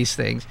said these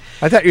things.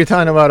 I thought you were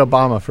talking about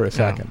Obama for a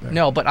second.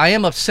 No, but I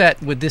am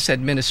upset with this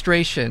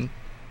administration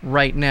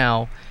right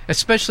now,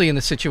 especially in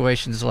the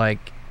situations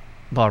like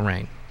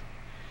Bahrain.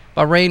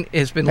 Bahrain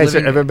has been living... Has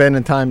there ever been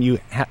a time you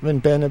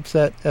haven't been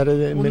upset at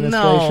an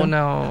administration?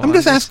 No. I'm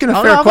just asking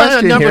a fair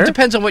question here. It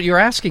depends on what you're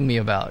asking me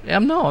about.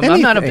 I'm not.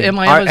 Anything. Am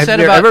I upset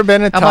about... Ever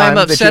been a time am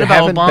I upset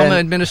about Obama been...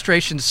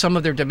 administration, some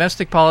of their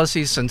domestic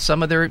policies and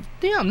some of their...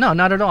 Yeah, no,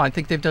 not at all. I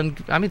think they've done...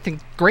 I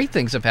think great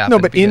things have happened. No,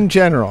 but in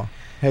general,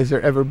 has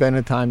there ever been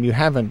a time you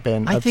haven't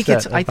been I think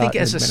as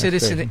a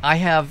citizen, I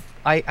have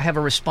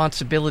a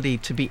responsibility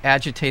to be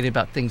agitated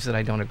about things that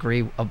I don't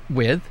agree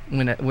with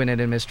when an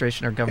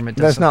administration or government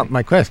does something. That's not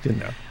my question,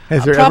 though.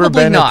 Has there probably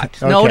ever been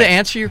not. No, to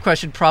answer your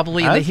question,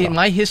 probably in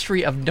my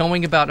history of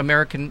knowing about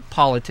American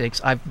politics,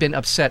 I've been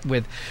upset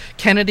with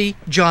Kennedy,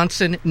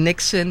 Johnson,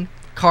 Nixon,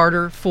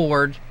 Carter,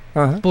 Ford,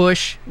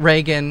 Bush,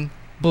 Reagan,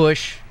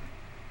 Bush,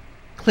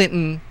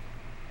 Clinton,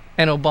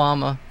 and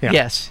Obama. Yeah.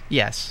 Yes.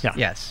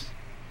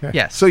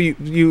 Yeah. So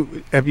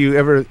you have you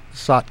ever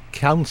sought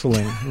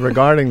counseling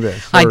regarding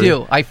this? I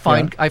do. I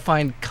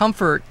find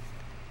comfort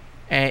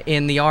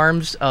in the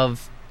arms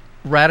of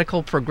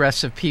radical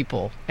progressive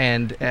people,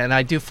 and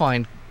I do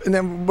find. And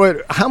then, but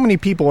how many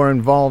people are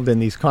involved in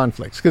these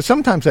conflicts? Because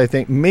sometimes I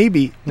think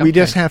maybe we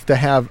just have to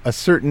have a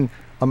certain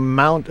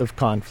amount of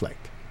conflict.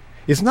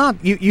 It's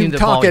not you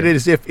talk at it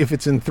as if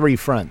it's in 3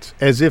 fronts,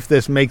 as if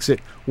this makes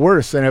it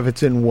worse than if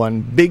it's in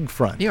one big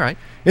front. You're right.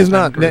 It's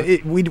not.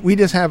 We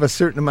just have a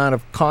certain amount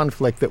of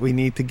conflict that we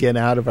need to get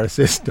out of our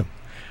system.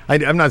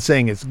 I'm not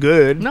saying it's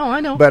good. No,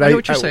 I know. But I know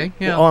what you're saying.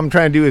 Yeah. All I'm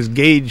trying to do is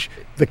gauge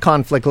the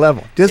conflict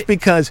level. Just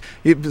because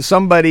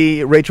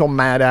somebody, Rachel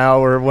Maddow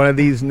or one of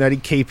these nutty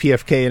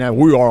KPFK, and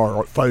we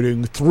are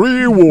fighting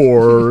 3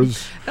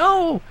 wars.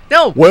 No.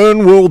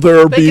 When will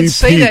there be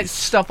peace? They can say that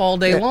stuff all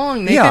day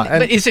long.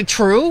 But is it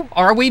true?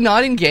 Are we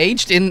not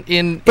engaged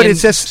in but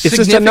it's just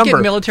a number.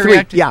 Military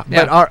activity? Yeah,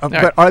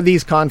 but are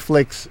these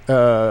conflicts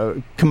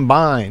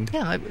combined?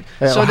 Yeah.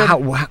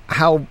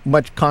 How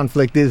much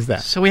conflict is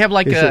that? So we have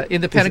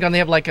in the Pentagon, they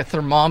have like a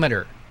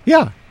thermometer.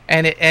 Yeah.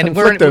 And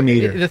we're a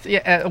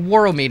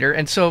warometer,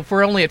 and so if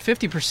we're only at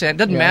 50%, it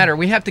doesn't matter.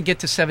 We have to get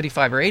to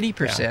 75 or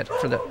 80%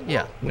 for the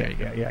Yeah.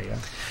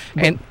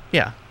 And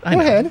go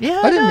ahead.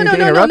 Yeah, I didn't mean to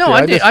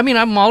interrupt you. I mean,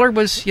 Mahler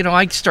was,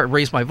 I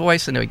raise my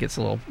voice, and he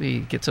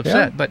gets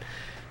upset. But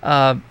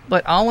all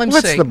I'm saying,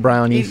 what's the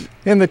brownies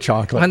and the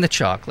chocolate? And the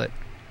chocolate.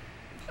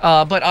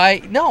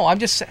 I'm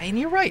just saying,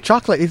 you're right.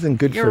 Chocolate isn't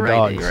good for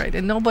dogs. You're right.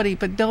 And nobody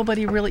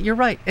really, you're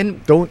right.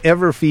 And don't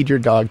ever feed your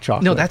dog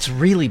chocolate. No, that's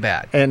really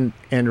bad. And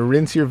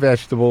rinse your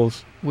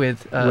vegetables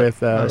with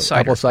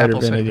apple cider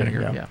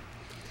vinegar. Yeah.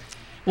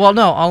 Well,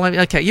 no,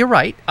 okay, you're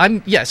right.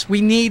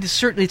 We need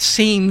it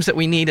seems that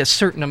we need a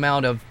certain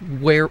amount of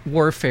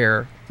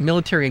warfare,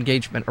 military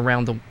engagement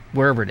around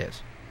wherever it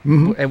is.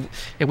 Mm-hmm.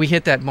 And we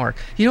hit that mark.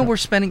 You know what we're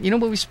spending? You know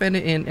what we spend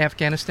in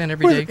Afghanistan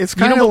every day? It's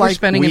kind of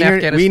like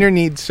Wiener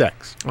needs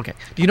sex. Okay.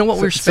 Do you know what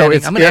we're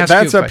spending? I'm going to ask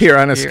that's you up here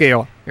on a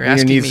scale. You're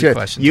asking me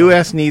questions.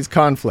 U.S. needs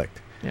conflict.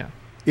 Yeah.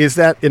 Is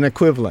that an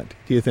equivalent,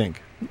 do you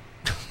think?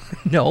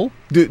 No.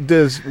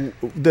 Does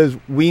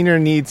Wiener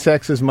need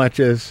sex as much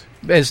as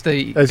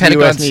the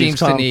Pentagon seems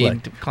to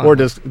need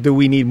conflict? Or do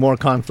we need more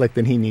conflict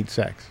than he needs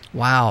sex?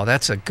 Wow,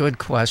 that's a good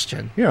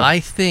question. Yeah. I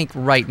think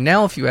right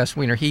now, if you ask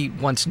Wiener, he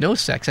wants no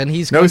sex, and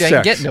he's going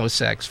to get no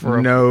sex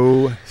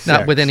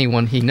not with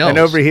anyone he knows. And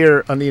over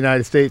here on the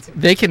United States,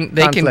 they can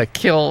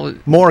kill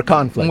more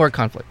conflict. More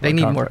conflict. They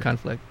need more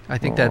conflict. I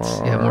think that's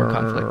more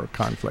conflict.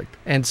 Conflict.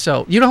 And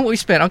so you know what we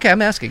spend? Okay,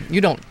 I'm asking.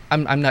 You don't.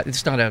 I'm not.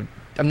 It's not a.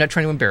 I'm not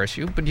trying to embarrass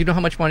you, but you know how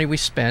much money we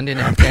spend in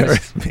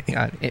Afghanistan?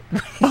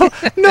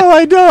 No,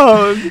 I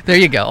don't. There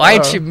you go.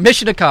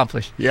 Mission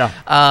accomplished. Yeah.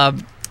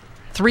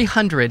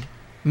 $300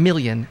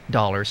 million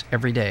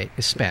every day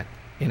is spent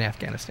in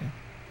Afghanistan.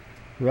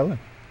 Really?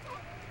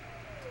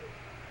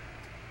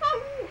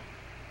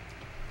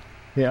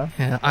 Yeah.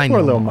 Yeah, I know.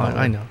 Poor little Mahler.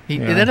 I know.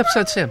 That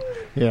upsets him.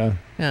 Yeah.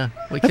 Yeah.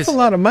 That's a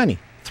lot of money.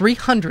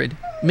 $300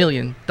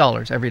 million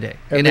every day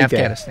in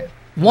Afghanistan.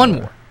 One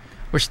more.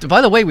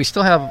 By the way, we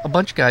still have a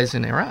bunch of guys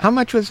in Iraq. How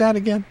much was that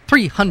again?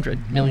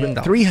 $300 million.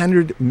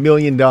 $300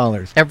 million.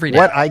 Every day.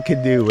 What I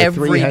could do with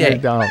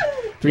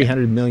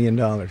 $300 million.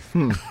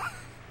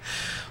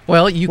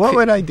 Well, what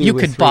would I do? You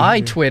could buy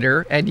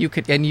Twitter, and you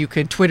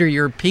could Twitter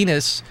your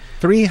penis.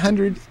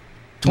 300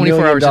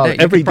 24 hours a day.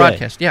 Every day.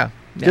 Broadcast. Yeah.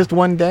 Just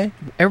one day.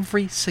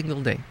 Every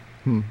single day.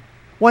 Well,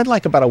 I'd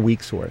like about a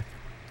week's worth.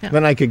 Yeah.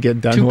 Then I could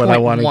get done what I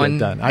want to get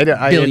done.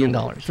 $2.1 billion.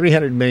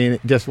 $300 million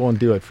just won't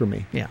do it for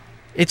me. Yeah.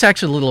 It's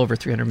actually a little over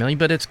 $300 million,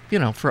 but it's,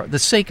 for the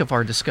sake of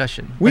our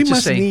discussion. We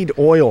must need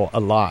oil a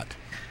lot.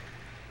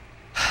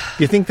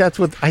 Do you think that's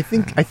what I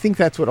think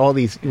that's what all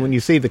these, when you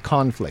say the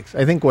conflicts,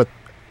 I think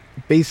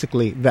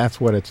basically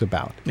that's what it's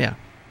about. Yeah.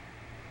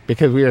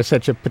 Because we are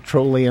such a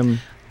petroleum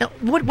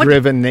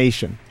driven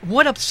nation.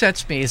 What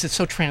upsets me is it's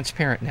so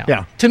transparent now.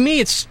 Yeah. To me,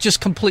 it's just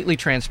completely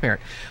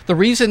transparent. The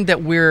reason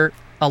that we're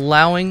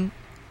allowing...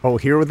 Oh,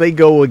 here they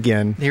go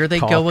again. Here they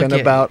go again.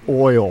 Talking about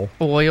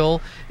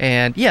oil.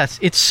 And yes,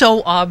 it's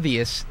so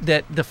obvious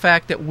that the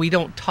fact that we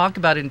don't talk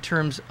about it in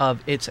terms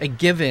of it's a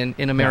given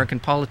in American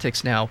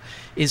politics now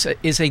is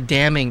a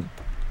damning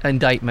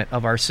indictment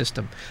of our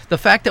system. The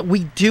fact that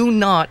we do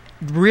not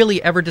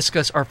really ever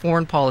discuss our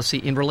foreign policy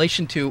in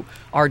relation to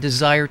our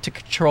desire to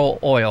control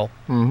oil,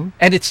 and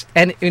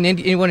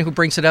anyone who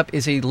brings it up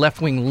is a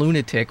left-wing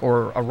lunatic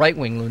or a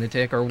right-wing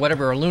lunatic or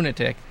whatever a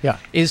lunatic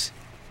is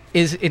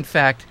in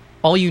fact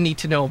all you need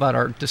to know about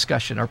our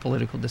discussion, our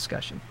political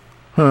discussion.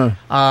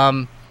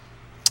 Bahrain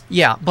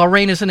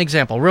is an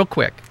example, real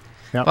quick.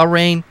 Yep.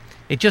 Bahrain,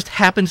 it just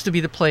happens to be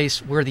the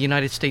place where the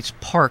United States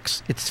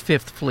parks its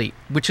Fifth Fleet,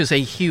 which is a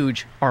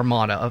huge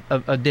armada,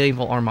 a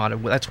naval armada.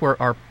 That's where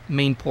our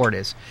main port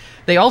is.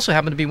 They also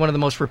happen to be one of the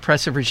most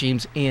repressive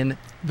regimes in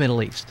the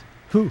Middle East.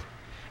 Who?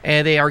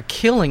 And they are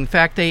killing. In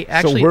fact, they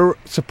actually... So we're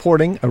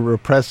supporting a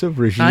repressive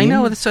regime? I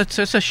know, it's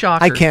a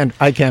shocker. I can't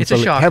it's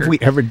believe. A shocker. Have we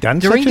ever done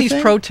During such a these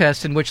thing?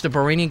 protests in which the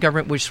Bahraini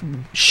government was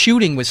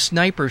shooting with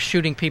snipers,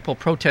 shooting people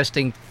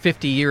protesting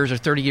 50 years or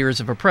 30 years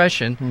of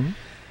oppression,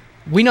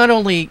 they not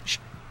only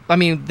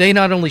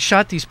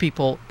shot these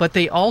people, but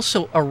they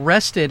also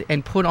arrested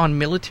and put on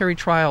military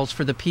trials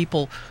for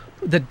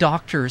the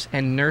doctors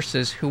and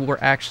nurses who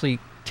were actually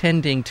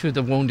tending to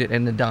the wounded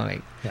and the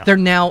dying. Yeah. They're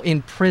now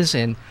in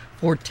prison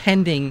for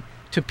tending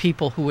to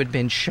people who had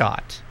been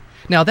shot.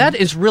 Now that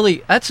is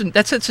really that's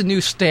a new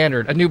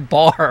standard, a new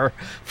bar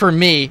for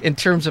me in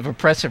terms of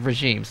oppressive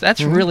regimes.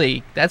 That's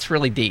really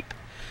deep.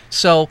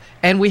 So,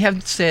 and we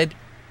haven't said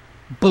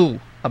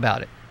boo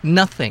about it.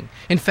 Nothing.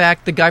 In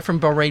fact, the guy from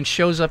Bahrain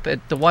shows up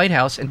at the White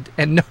House,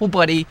 and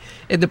nobody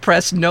in the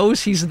press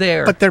knows he's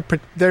there. But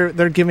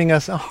they're giving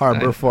us a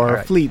harbor for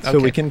our fleet, so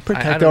we can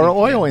protect our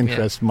oil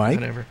interests,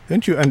 Mike. Whatever.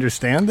 Don't you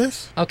understand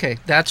this? Okay,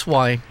 that's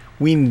why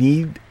we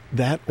need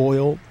that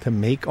oil to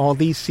make all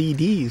these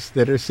CDs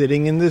that are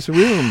sitting in this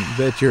room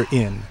that you're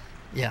in.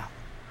 Yeah.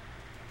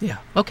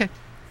 Okay,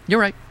 you're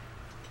right.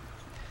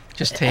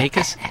 Just take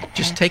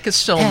a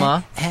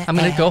Soma. I'm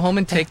going to go home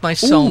and take my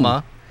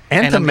Soma.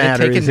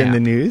 Antimatter is in the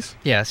news.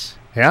 Yes.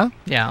 Yeah?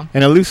 Yeah.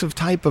 An elusive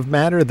type of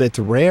matter that's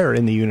rare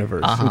in the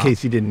universe, in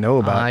case you didn't know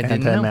about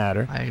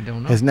antimatter, I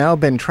don't know. has now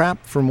been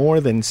trapped for more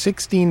than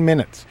 16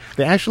 minutes.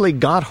 They actually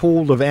got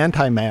hold of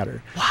antimatter.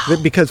 Wow.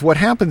 Because what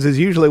happens is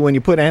usually when you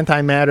put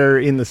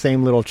antimatter in the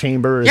same little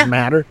chamber as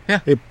matter,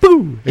 it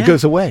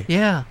goes away.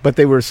 Yeah. But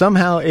they were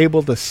somehow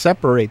able to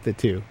separate the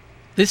two.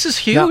 This is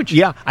huge.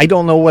 Now, I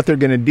don't know what they're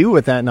going to do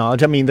with that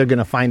knowledge. I mean, they're going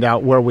to find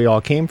out where we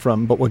all came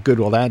from, but what good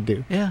will that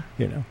do? Yeah.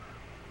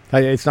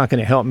 It's not going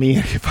to help me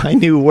if I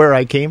knew where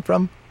I came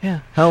from.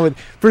 Yeah.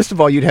 First of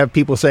all, you'd have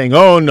people saying,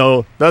 "Oh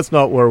no, that's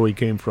not where we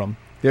came from."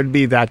 There'd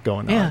be that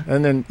going on,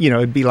 and then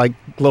it'd be like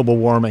global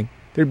warming.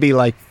 There'd be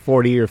like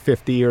 40 or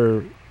 50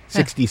 or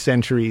 60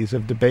 centuries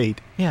of debate.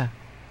 Yeah.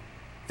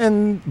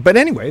 But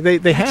anyway,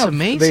 they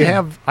amazing.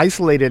 have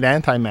isolated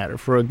antimatter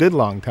for a good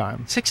long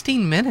time.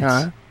 16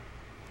 minutes.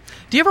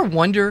 Do you ever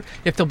wonder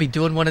if they'll be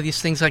doing one of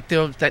these things like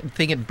that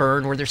thing at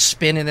Burn where they're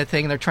spinning the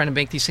thing and they're trying to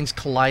make these things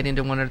collide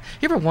into one another?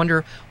 You ever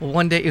wonder,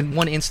 one day, in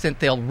one instant,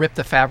 they'll rip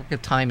the fabric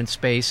of time and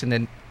space and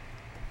then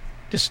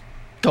just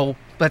go,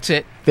 that's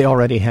it? They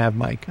already have,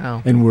 Mike.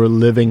 Oh. And we're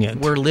living it.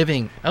 We're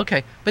living.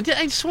 Okay. But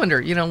I just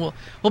wonder,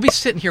 we'll be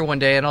sitting here one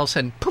day and all of a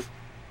sudden, poof.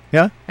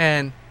 Yeah?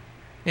 And,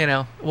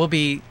 we'll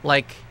be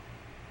like,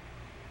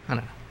 I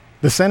don't know.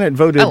 The Senate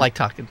voted I like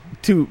talking.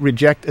 to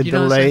reject a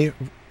delay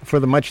for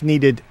the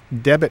much-needed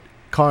debit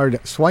card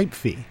swipe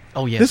fee.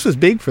 Oh, yes. This was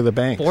big for the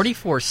banks.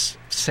 44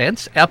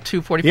 cents? Up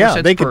to 44 cents.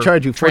 Yeah, they could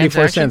charge you 44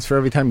 transaction? cents for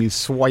every time you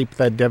swipe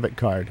that debit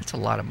card. That's a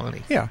lot of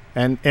money. Yeah,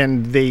 and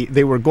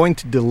they were going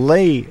to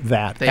delay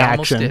that action. They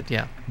almost did,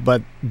 yeah.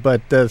 But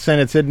the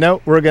Senate said,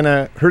 no, we're going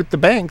to hurt the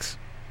banks.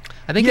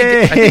 I think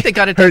they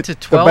got it down to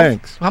 12. The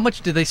banks. How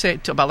much did they say?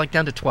 About like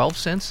down to 12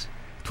 cents?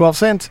 12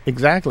 cents,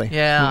 exactly.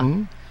 Yeah.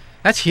 Mm-hmm.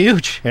 That's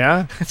huge.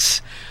 Yeah.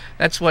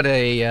 That's what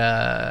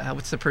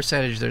what's the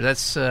percentage there?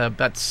 That's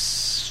about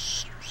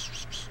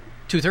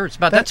 2/3.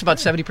 That's about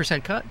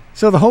 70% cut.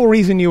 So the whole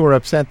reason you were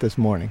upset this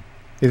morning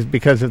is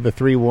because of the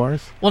 3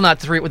 wars? Well, not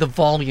 3, with the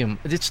volume.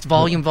 It's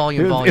volume.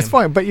 It's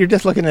fine, but you're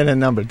just looking at a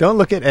number. Don't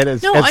look at it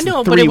as no, I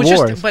know, 3 but it was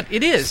wars. But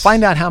it is.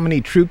 Find out how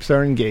many troops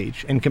are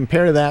engaged and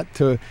compare that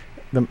to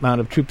the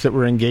amount of troops that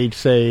were engaged,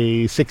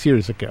 say, 6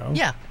 years ago.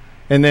 Yeah.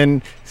 And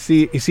then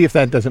see if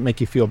that doesn't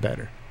make you feel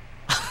better.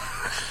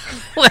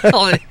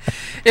 Well,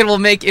 it'll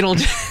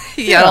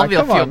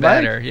feel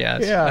better.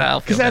 Yes. Yeah,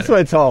 because that's what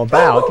it's all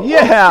about.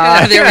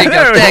 There we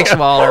go. Thanks,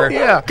 Mahler.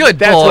 Yeah, good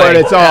boy. That's what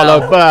it's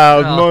all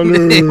about.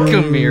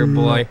 Come here,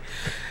 boy.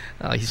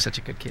 Oh, he's such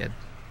a good kid.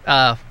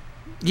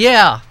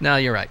 Yeah. No,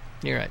 you're right.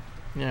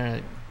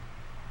 I'm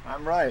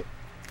right.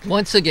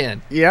 Once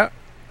again. Yeah.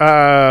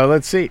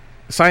 Let's see.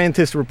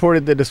 Scientists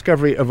reported the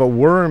discovery of a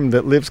worm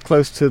that lives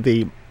close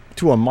to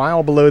a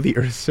mile below the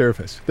Earth's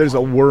surface. There's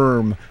a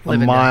worm a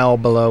mile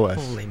below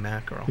us. Holy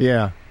mackerel.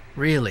 Yeah.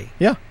 Really?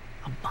 Yeah.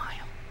 A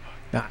mile.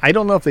 Now, I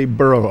don't know if they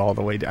burrow all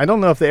the way down. I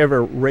don't know if they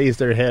ever raise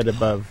their head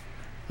above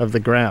of the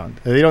ground.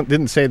 They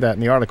didn't say that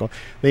in the article.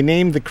 They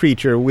named the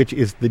creature, which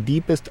is the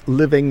deepest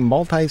living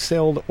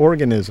multi-celled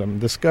organism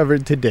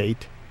discovered to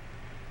date,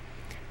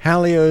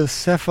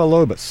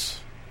 Haliocephalobus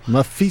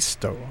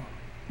Mephisto.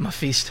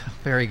 Mephisto.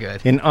 Very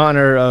good. In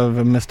honor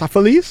of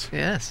Mephistopheles?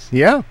 Yes.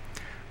 Yeah.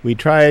 We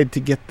tried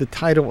to get the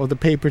title of the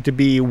paper to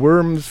be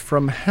Worms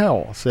from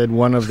Hell, said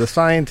one of the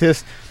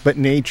scientists, but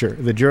Nature,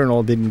 the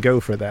journal, didn't go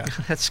for that.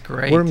 That's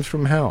great. Worms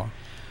from Hell.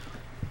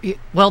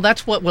 Well,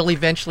 that's what will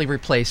eventually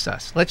replace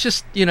us. Let's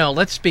just,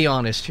 let's be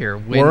honest here.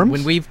 Worms?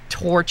 When we've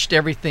torched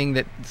everything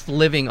that's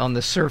living on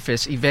the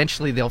surface,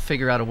 eventually they'll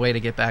figure out a way to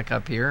get back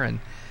up here. And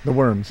the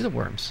worms.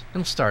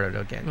 It'll start it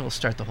again. It'll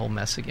start the whole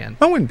mess again.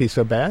 That wouldn't be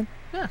so bad.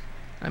 Yeah.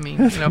 I mean,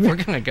 if we're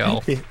going to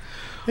go.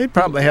 They'd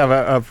probably have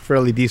a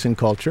fairly decent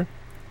culture.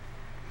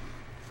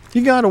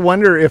 You got to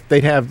wonder if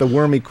they'd have the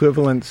worm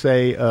equivalent,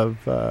 say, of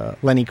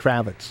Lenny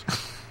Kravitz.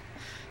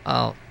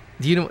 Do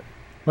you know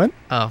what?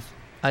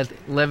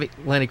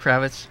 Lenny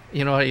Kravitz.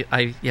 You know,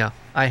 I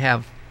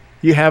have.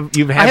 You've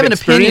I have an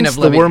opinion of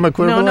the worm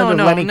equivalent of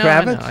Lenny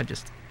Kravitz? No,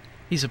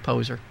 he's a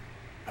poser.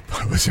 A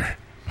poser.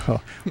 Oh,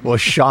 well,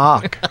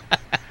 shock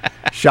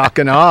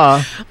and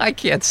awe. I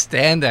can't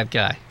stand that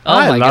guy. Oh,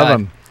 I my love God.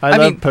 him. I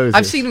love posers.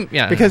 I've seen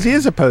him, because he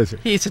is a poser.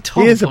 He's a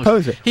total He is a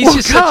poser. He's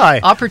just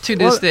such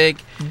opportunistic,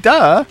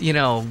 duh.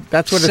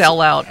 That's what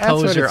sellout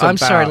poser. I'm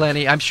sorry,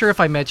 Lenny. I'm sure if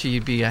I met you,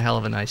 you'd be a hell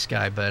of a nice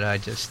guy, but I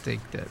just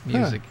think that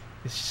music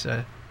is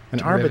an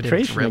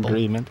arbitration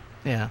agreement.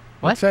 Yeah.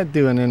 What's that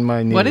doing in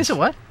my news? What is it?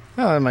 What?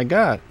 Oh, my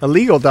God. A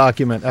legal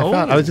document I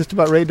found. I was just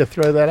about ready to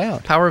throw that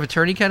out. Power of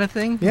attorney kind of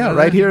thing? Yeah,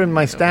 right here in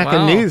my stack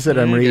of news that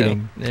I'm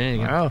reading. There you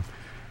go. Wow.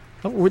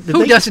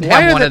 Who doesn't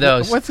have one of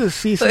those? What's a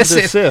cease and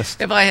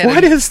desist?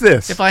 What is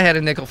this? If I had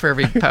a nickel for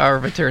every power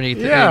of attorney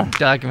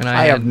document I had.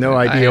 I have no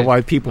idea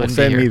why people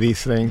send me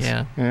these things.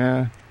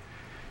 Yeah.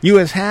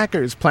 U.S.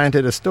 hackers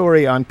planted a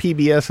story on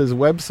PBS's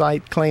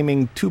website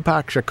claiming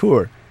Tupac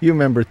Shakur, you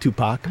remember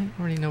Tupac? I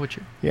already know what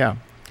you're... Yeah.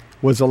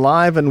 Was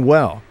alive and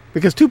well,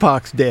 because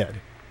Tupac's dead.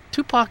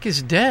 Tupac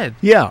is dead?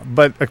 Yeah,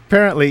 but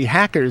apparently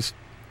hackers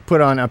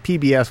put on a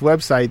PBS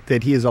website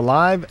that he is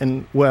alive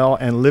and well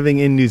and living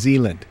in New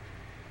Zealand.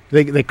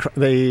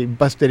 They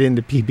busted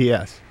into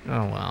PBS.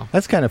 Oh, wow.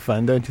 That's kind of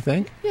fun, don't you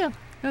think? Yeah.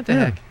 What the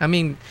heck? I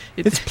mean,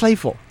 it's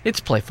playful.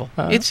 It's playful.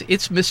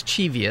 It's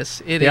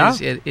mischievous. It is.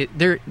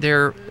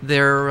 They're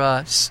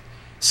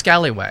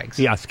scallywags.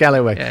 Yeah,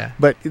 scallywags. Yeah.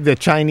 But the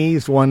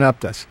Chinese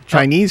one-upped us.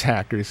 Chinese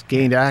hackers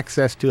gained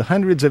access to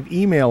hundreds of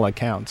email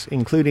accounts,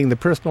 including the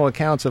personal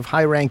accounts of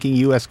high-ranking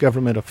U.S.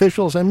 government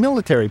officials and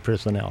military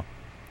personnel.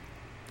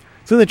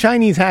 So the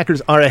Chinese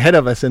hackers are ahead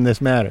of us in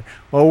this matter.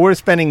 While we're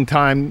spending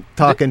time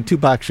talking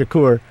Tupac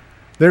Shakur,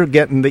 they're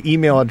getting the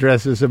email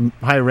addresses of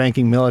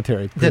high-ranking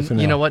military personnel. Then,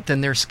 you know what?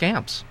 Then they're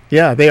scamps.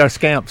 Yeah, they are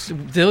scamps.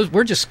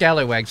 We're just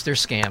scallywags. They're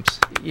scamps.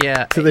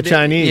 Yeah. To the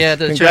Chinese. Yeah,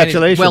 the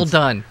Congratulations. Chinese. Well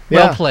done.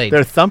 Well played.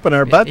 They're thumping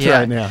our butts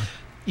right now.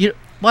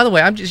 By the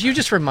way, you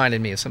just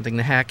reminded me of something,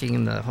 the hacking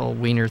and the whole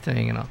wiener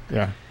thing and all.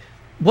 Yeah.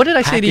 What did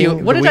I say to you?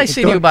 What did I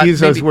say to you about... Don't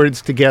use those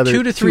words together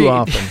 2 to 3 too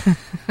often.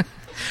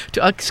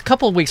 A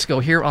couple of weeks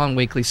ago here on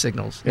Weekly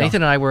Signals,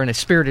 Nathan and I were in a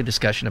spirited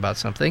discussion about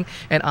something,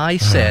 and I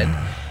said...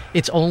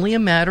 It's only a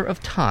matter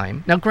of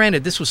time. Now,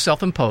 granted, this was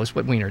self-imposed,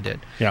 what Wiener did.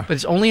 Yeah. But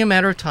it's only a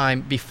matter of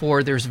time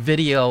before there's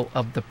video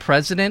of the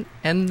president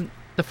and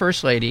the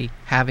first lady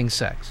having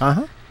sex.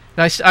 Uh-huh.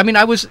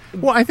 I was...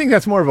 Well, I think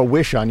that's more of a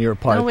wish on your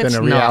part than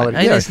a reality.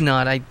 It is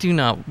not. I do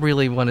not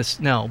really want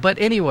to know. But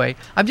anyway,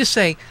 I'm just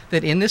saying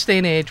that in this day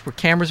and age where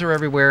cameras are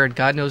everywhere, and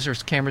God knows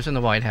there's cameras in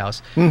the White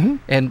House,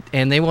 and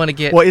they want to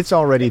get... Well, it's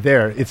already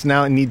there. It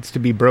needs to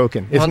be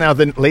broken. It's now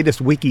the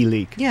latest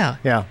WikiLeaks. Yeah.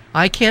 Yeah.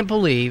 I can't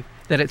believe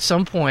that at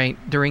some point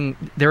during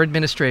their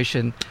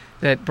administration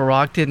that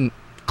Barack didn't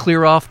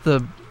clear off the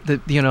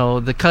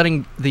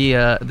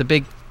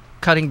big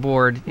cutting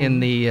board in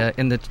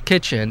the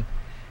kitchen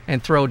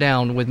and throw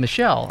down with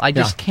Michelle. I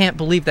just can't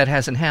believe that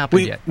hasn't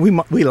happened yet. We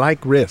like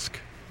risk.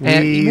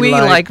 We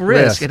like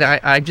risk. And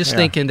I'm just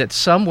thinking that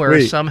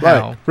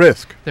somehow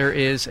there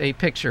is a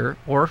picture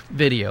or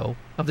video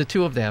of the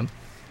two of them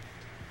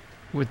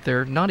with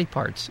their naughty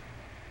parts.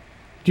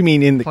 Do you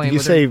mean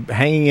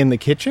hanging in the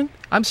kitchen?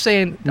 I'm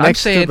saying,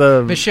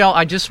 Michelle,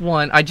 I just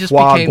won. I just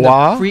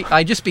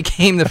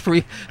became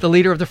the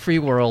leader of the free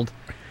world.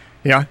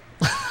 Yeah.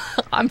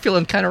 I'm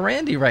feeling kind of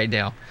randy right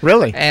now.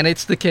 Really? And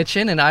it's the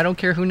kitchen, and I don't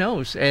care who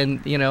knows.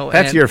 And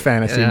that's your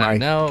fantasy,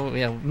 Mike. No,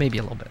 maybe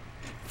a little bit.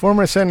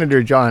 Former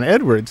Senator John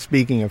Edwards,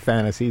 speaking of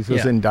fantasies,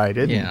 was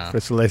indicted for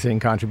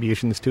soliciting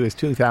contributions to his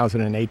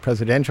 2008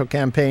 presidential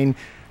campaign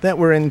that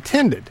were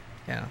intended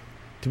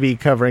to be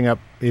covering up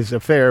his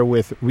affair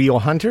with Real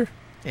Hunter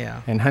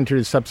and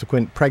Hunter's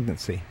subsequent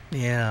pregnancy.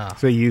 Yeah.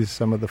 So he used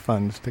some of the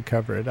funds to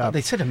cover it up.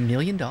 They said $1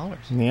 million.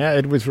 Yeah,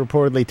 Edwards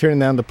reportedly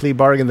turned down the plea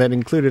bargain that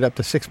included up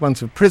to 6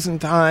 months of prison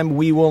time.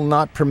 We will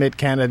not permit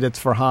candidates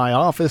for high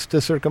office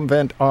to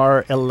circumvent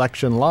our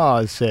election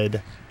laws,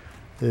 said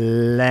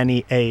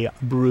Lanny A.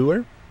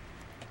 Brewer,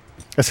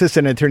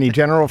 Assistant Attorney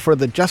General for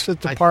the Justice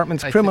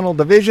Department's Criminal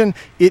Division.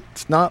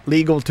 It's not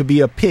legal to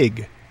be a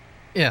pig.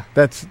 Yeah.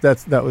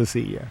 That was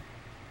the...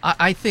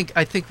 I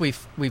think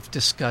we've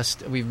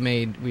discussed.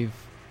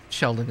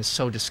 Sheldon is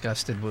so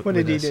disgusted with. What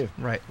did he do?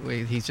 Right,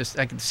 he's just.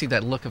 I can see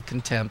that look of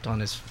contempt on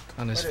his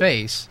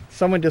face.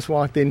 Someone just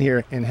walked in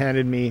here and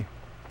handed me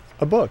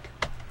a book.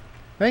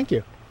 Thank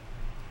you.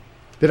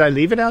 Did I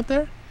leave it out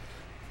there?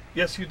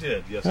 Yes, you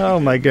did. Yes. Oh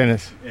my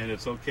goodness. And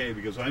it's okay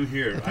because I'm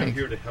here. I'm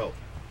here to help.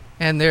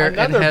 And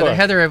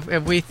Heather,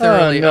 have we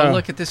thoroughly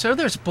look at this? Oh,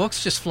 there's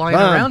books just flying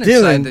around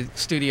inside the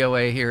Studio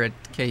A here at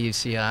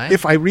KUCI.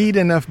 If I read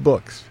enough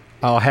books,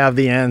 I'll have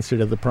the answer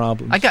to the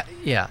problem. Well,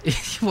 yeah.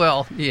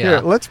 Here,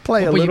 let's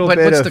play a little bit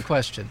what's the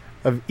question?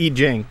 Of I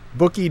Ching,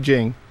 book I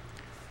Ching.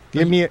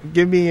 Give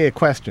me a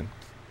question.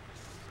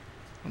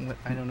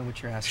 I don't know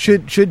what you're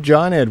asking. Should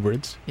John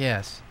Edwards?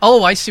 Yes.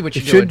 Oh, I see what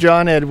you're doing. Should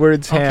John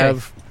Edwards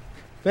have?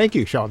 Thank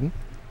you, Sheldon.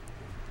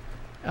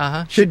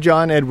 Should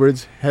John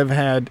Edwards have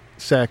had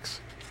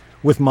sex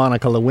with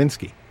Monica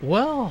Lewinsky?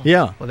 Well,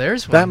 yeah. Well,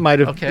 there's one. That might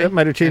have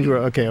changed.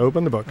 Okay,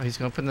 open the book. Oh, he's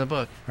going to put in the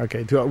book.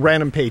 Okay, to a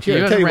random page.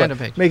 Here,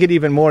 page. Make it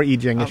even more I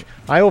Chingish.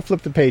 I will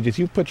flip the pages.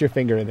 You put your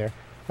finger in there.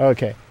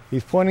 Okay,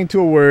 he's pointing to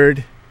a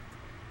word.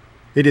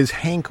 It is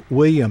Hank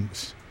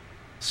Williams.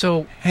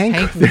 So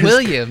Hank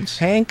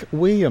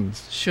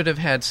Williams should have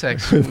had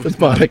sex with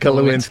Monica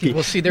Lewinsky.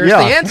 Well, see, there's the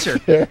answer.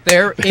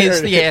 There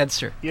is the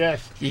answer.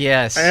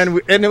 Yes. And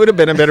it would have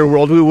been a better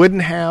world. We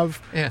wouldn't have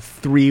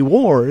 3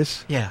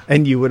 wars. Yeah.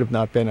 And you would have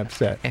not been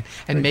upset.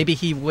 And maybe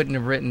he wouldn't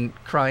have written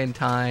 "Crying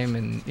Time"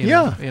 and he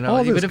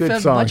would have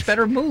had a much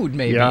better mood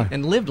maybe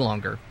and lived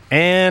longer.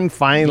 And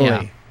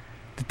finally.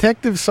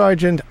 Detective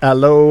Sergeant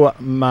Alo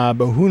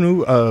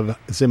Mabahunu of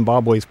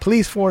Zimbabwe's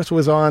police force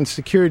was on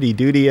security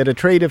duty at a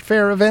trade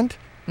fair event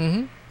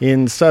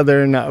in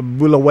southern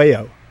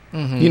Bulawayo.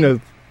 You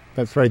know,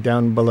 that's right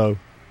down below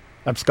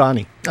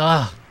Abscani.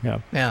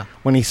 Yeah.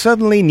 When he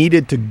suddenly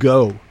needed to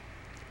go.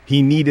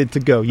 You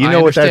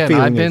know what that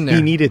feeling is. There.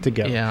 He needed to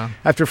go. Yeah.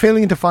 After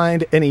failing to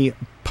find any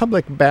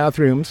public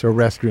bathrooms or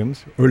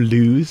restrooms, or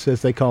loos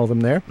as they call them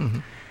there,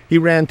 he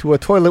ran to a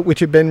toilet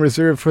which had been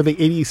reserved for the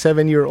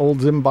 87-year-old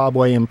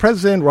Zimbabwean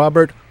president,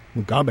 Robert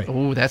Mugabe.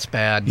 Oh, that's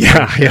bad.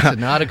 Yeah. That's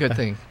not a good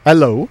thing.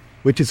 Hello.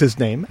 which is his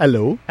name,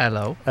 Allo,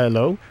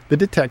 the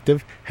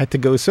detective, had to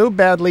go so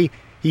badly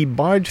he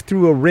barged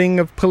through a ring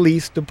of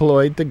police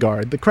deployed to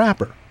guard the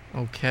crapper.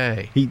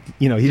 Okay. He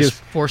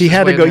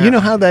had to go. You know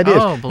how that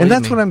is. And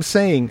that's what I'm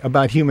saying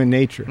about human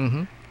nature.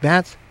 Mm-hmm.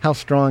 That's how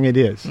strong it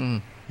is.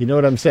 Mm. You know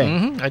what I'm saying?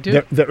 Mm-hmm, I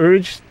do. The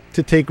urge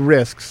to take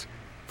risks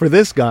for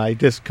this guy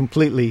just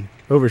completely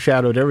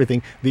overshadowed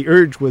everything. The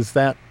urge was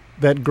that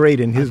great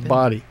in his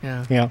body.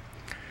 Yeah.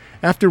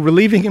 After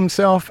relieving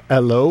himself,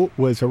 Allo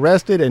was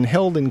arrested and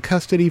held in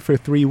custody for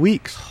 3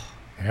 weeks.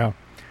 Yeah.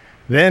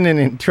 Then an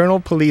internal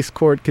police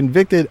court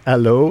convicted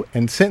Allo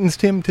and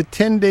sentenced him to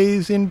 10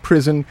 days in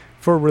prison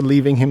for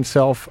relieving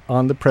himself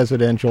on the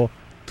presidential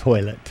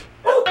toilet.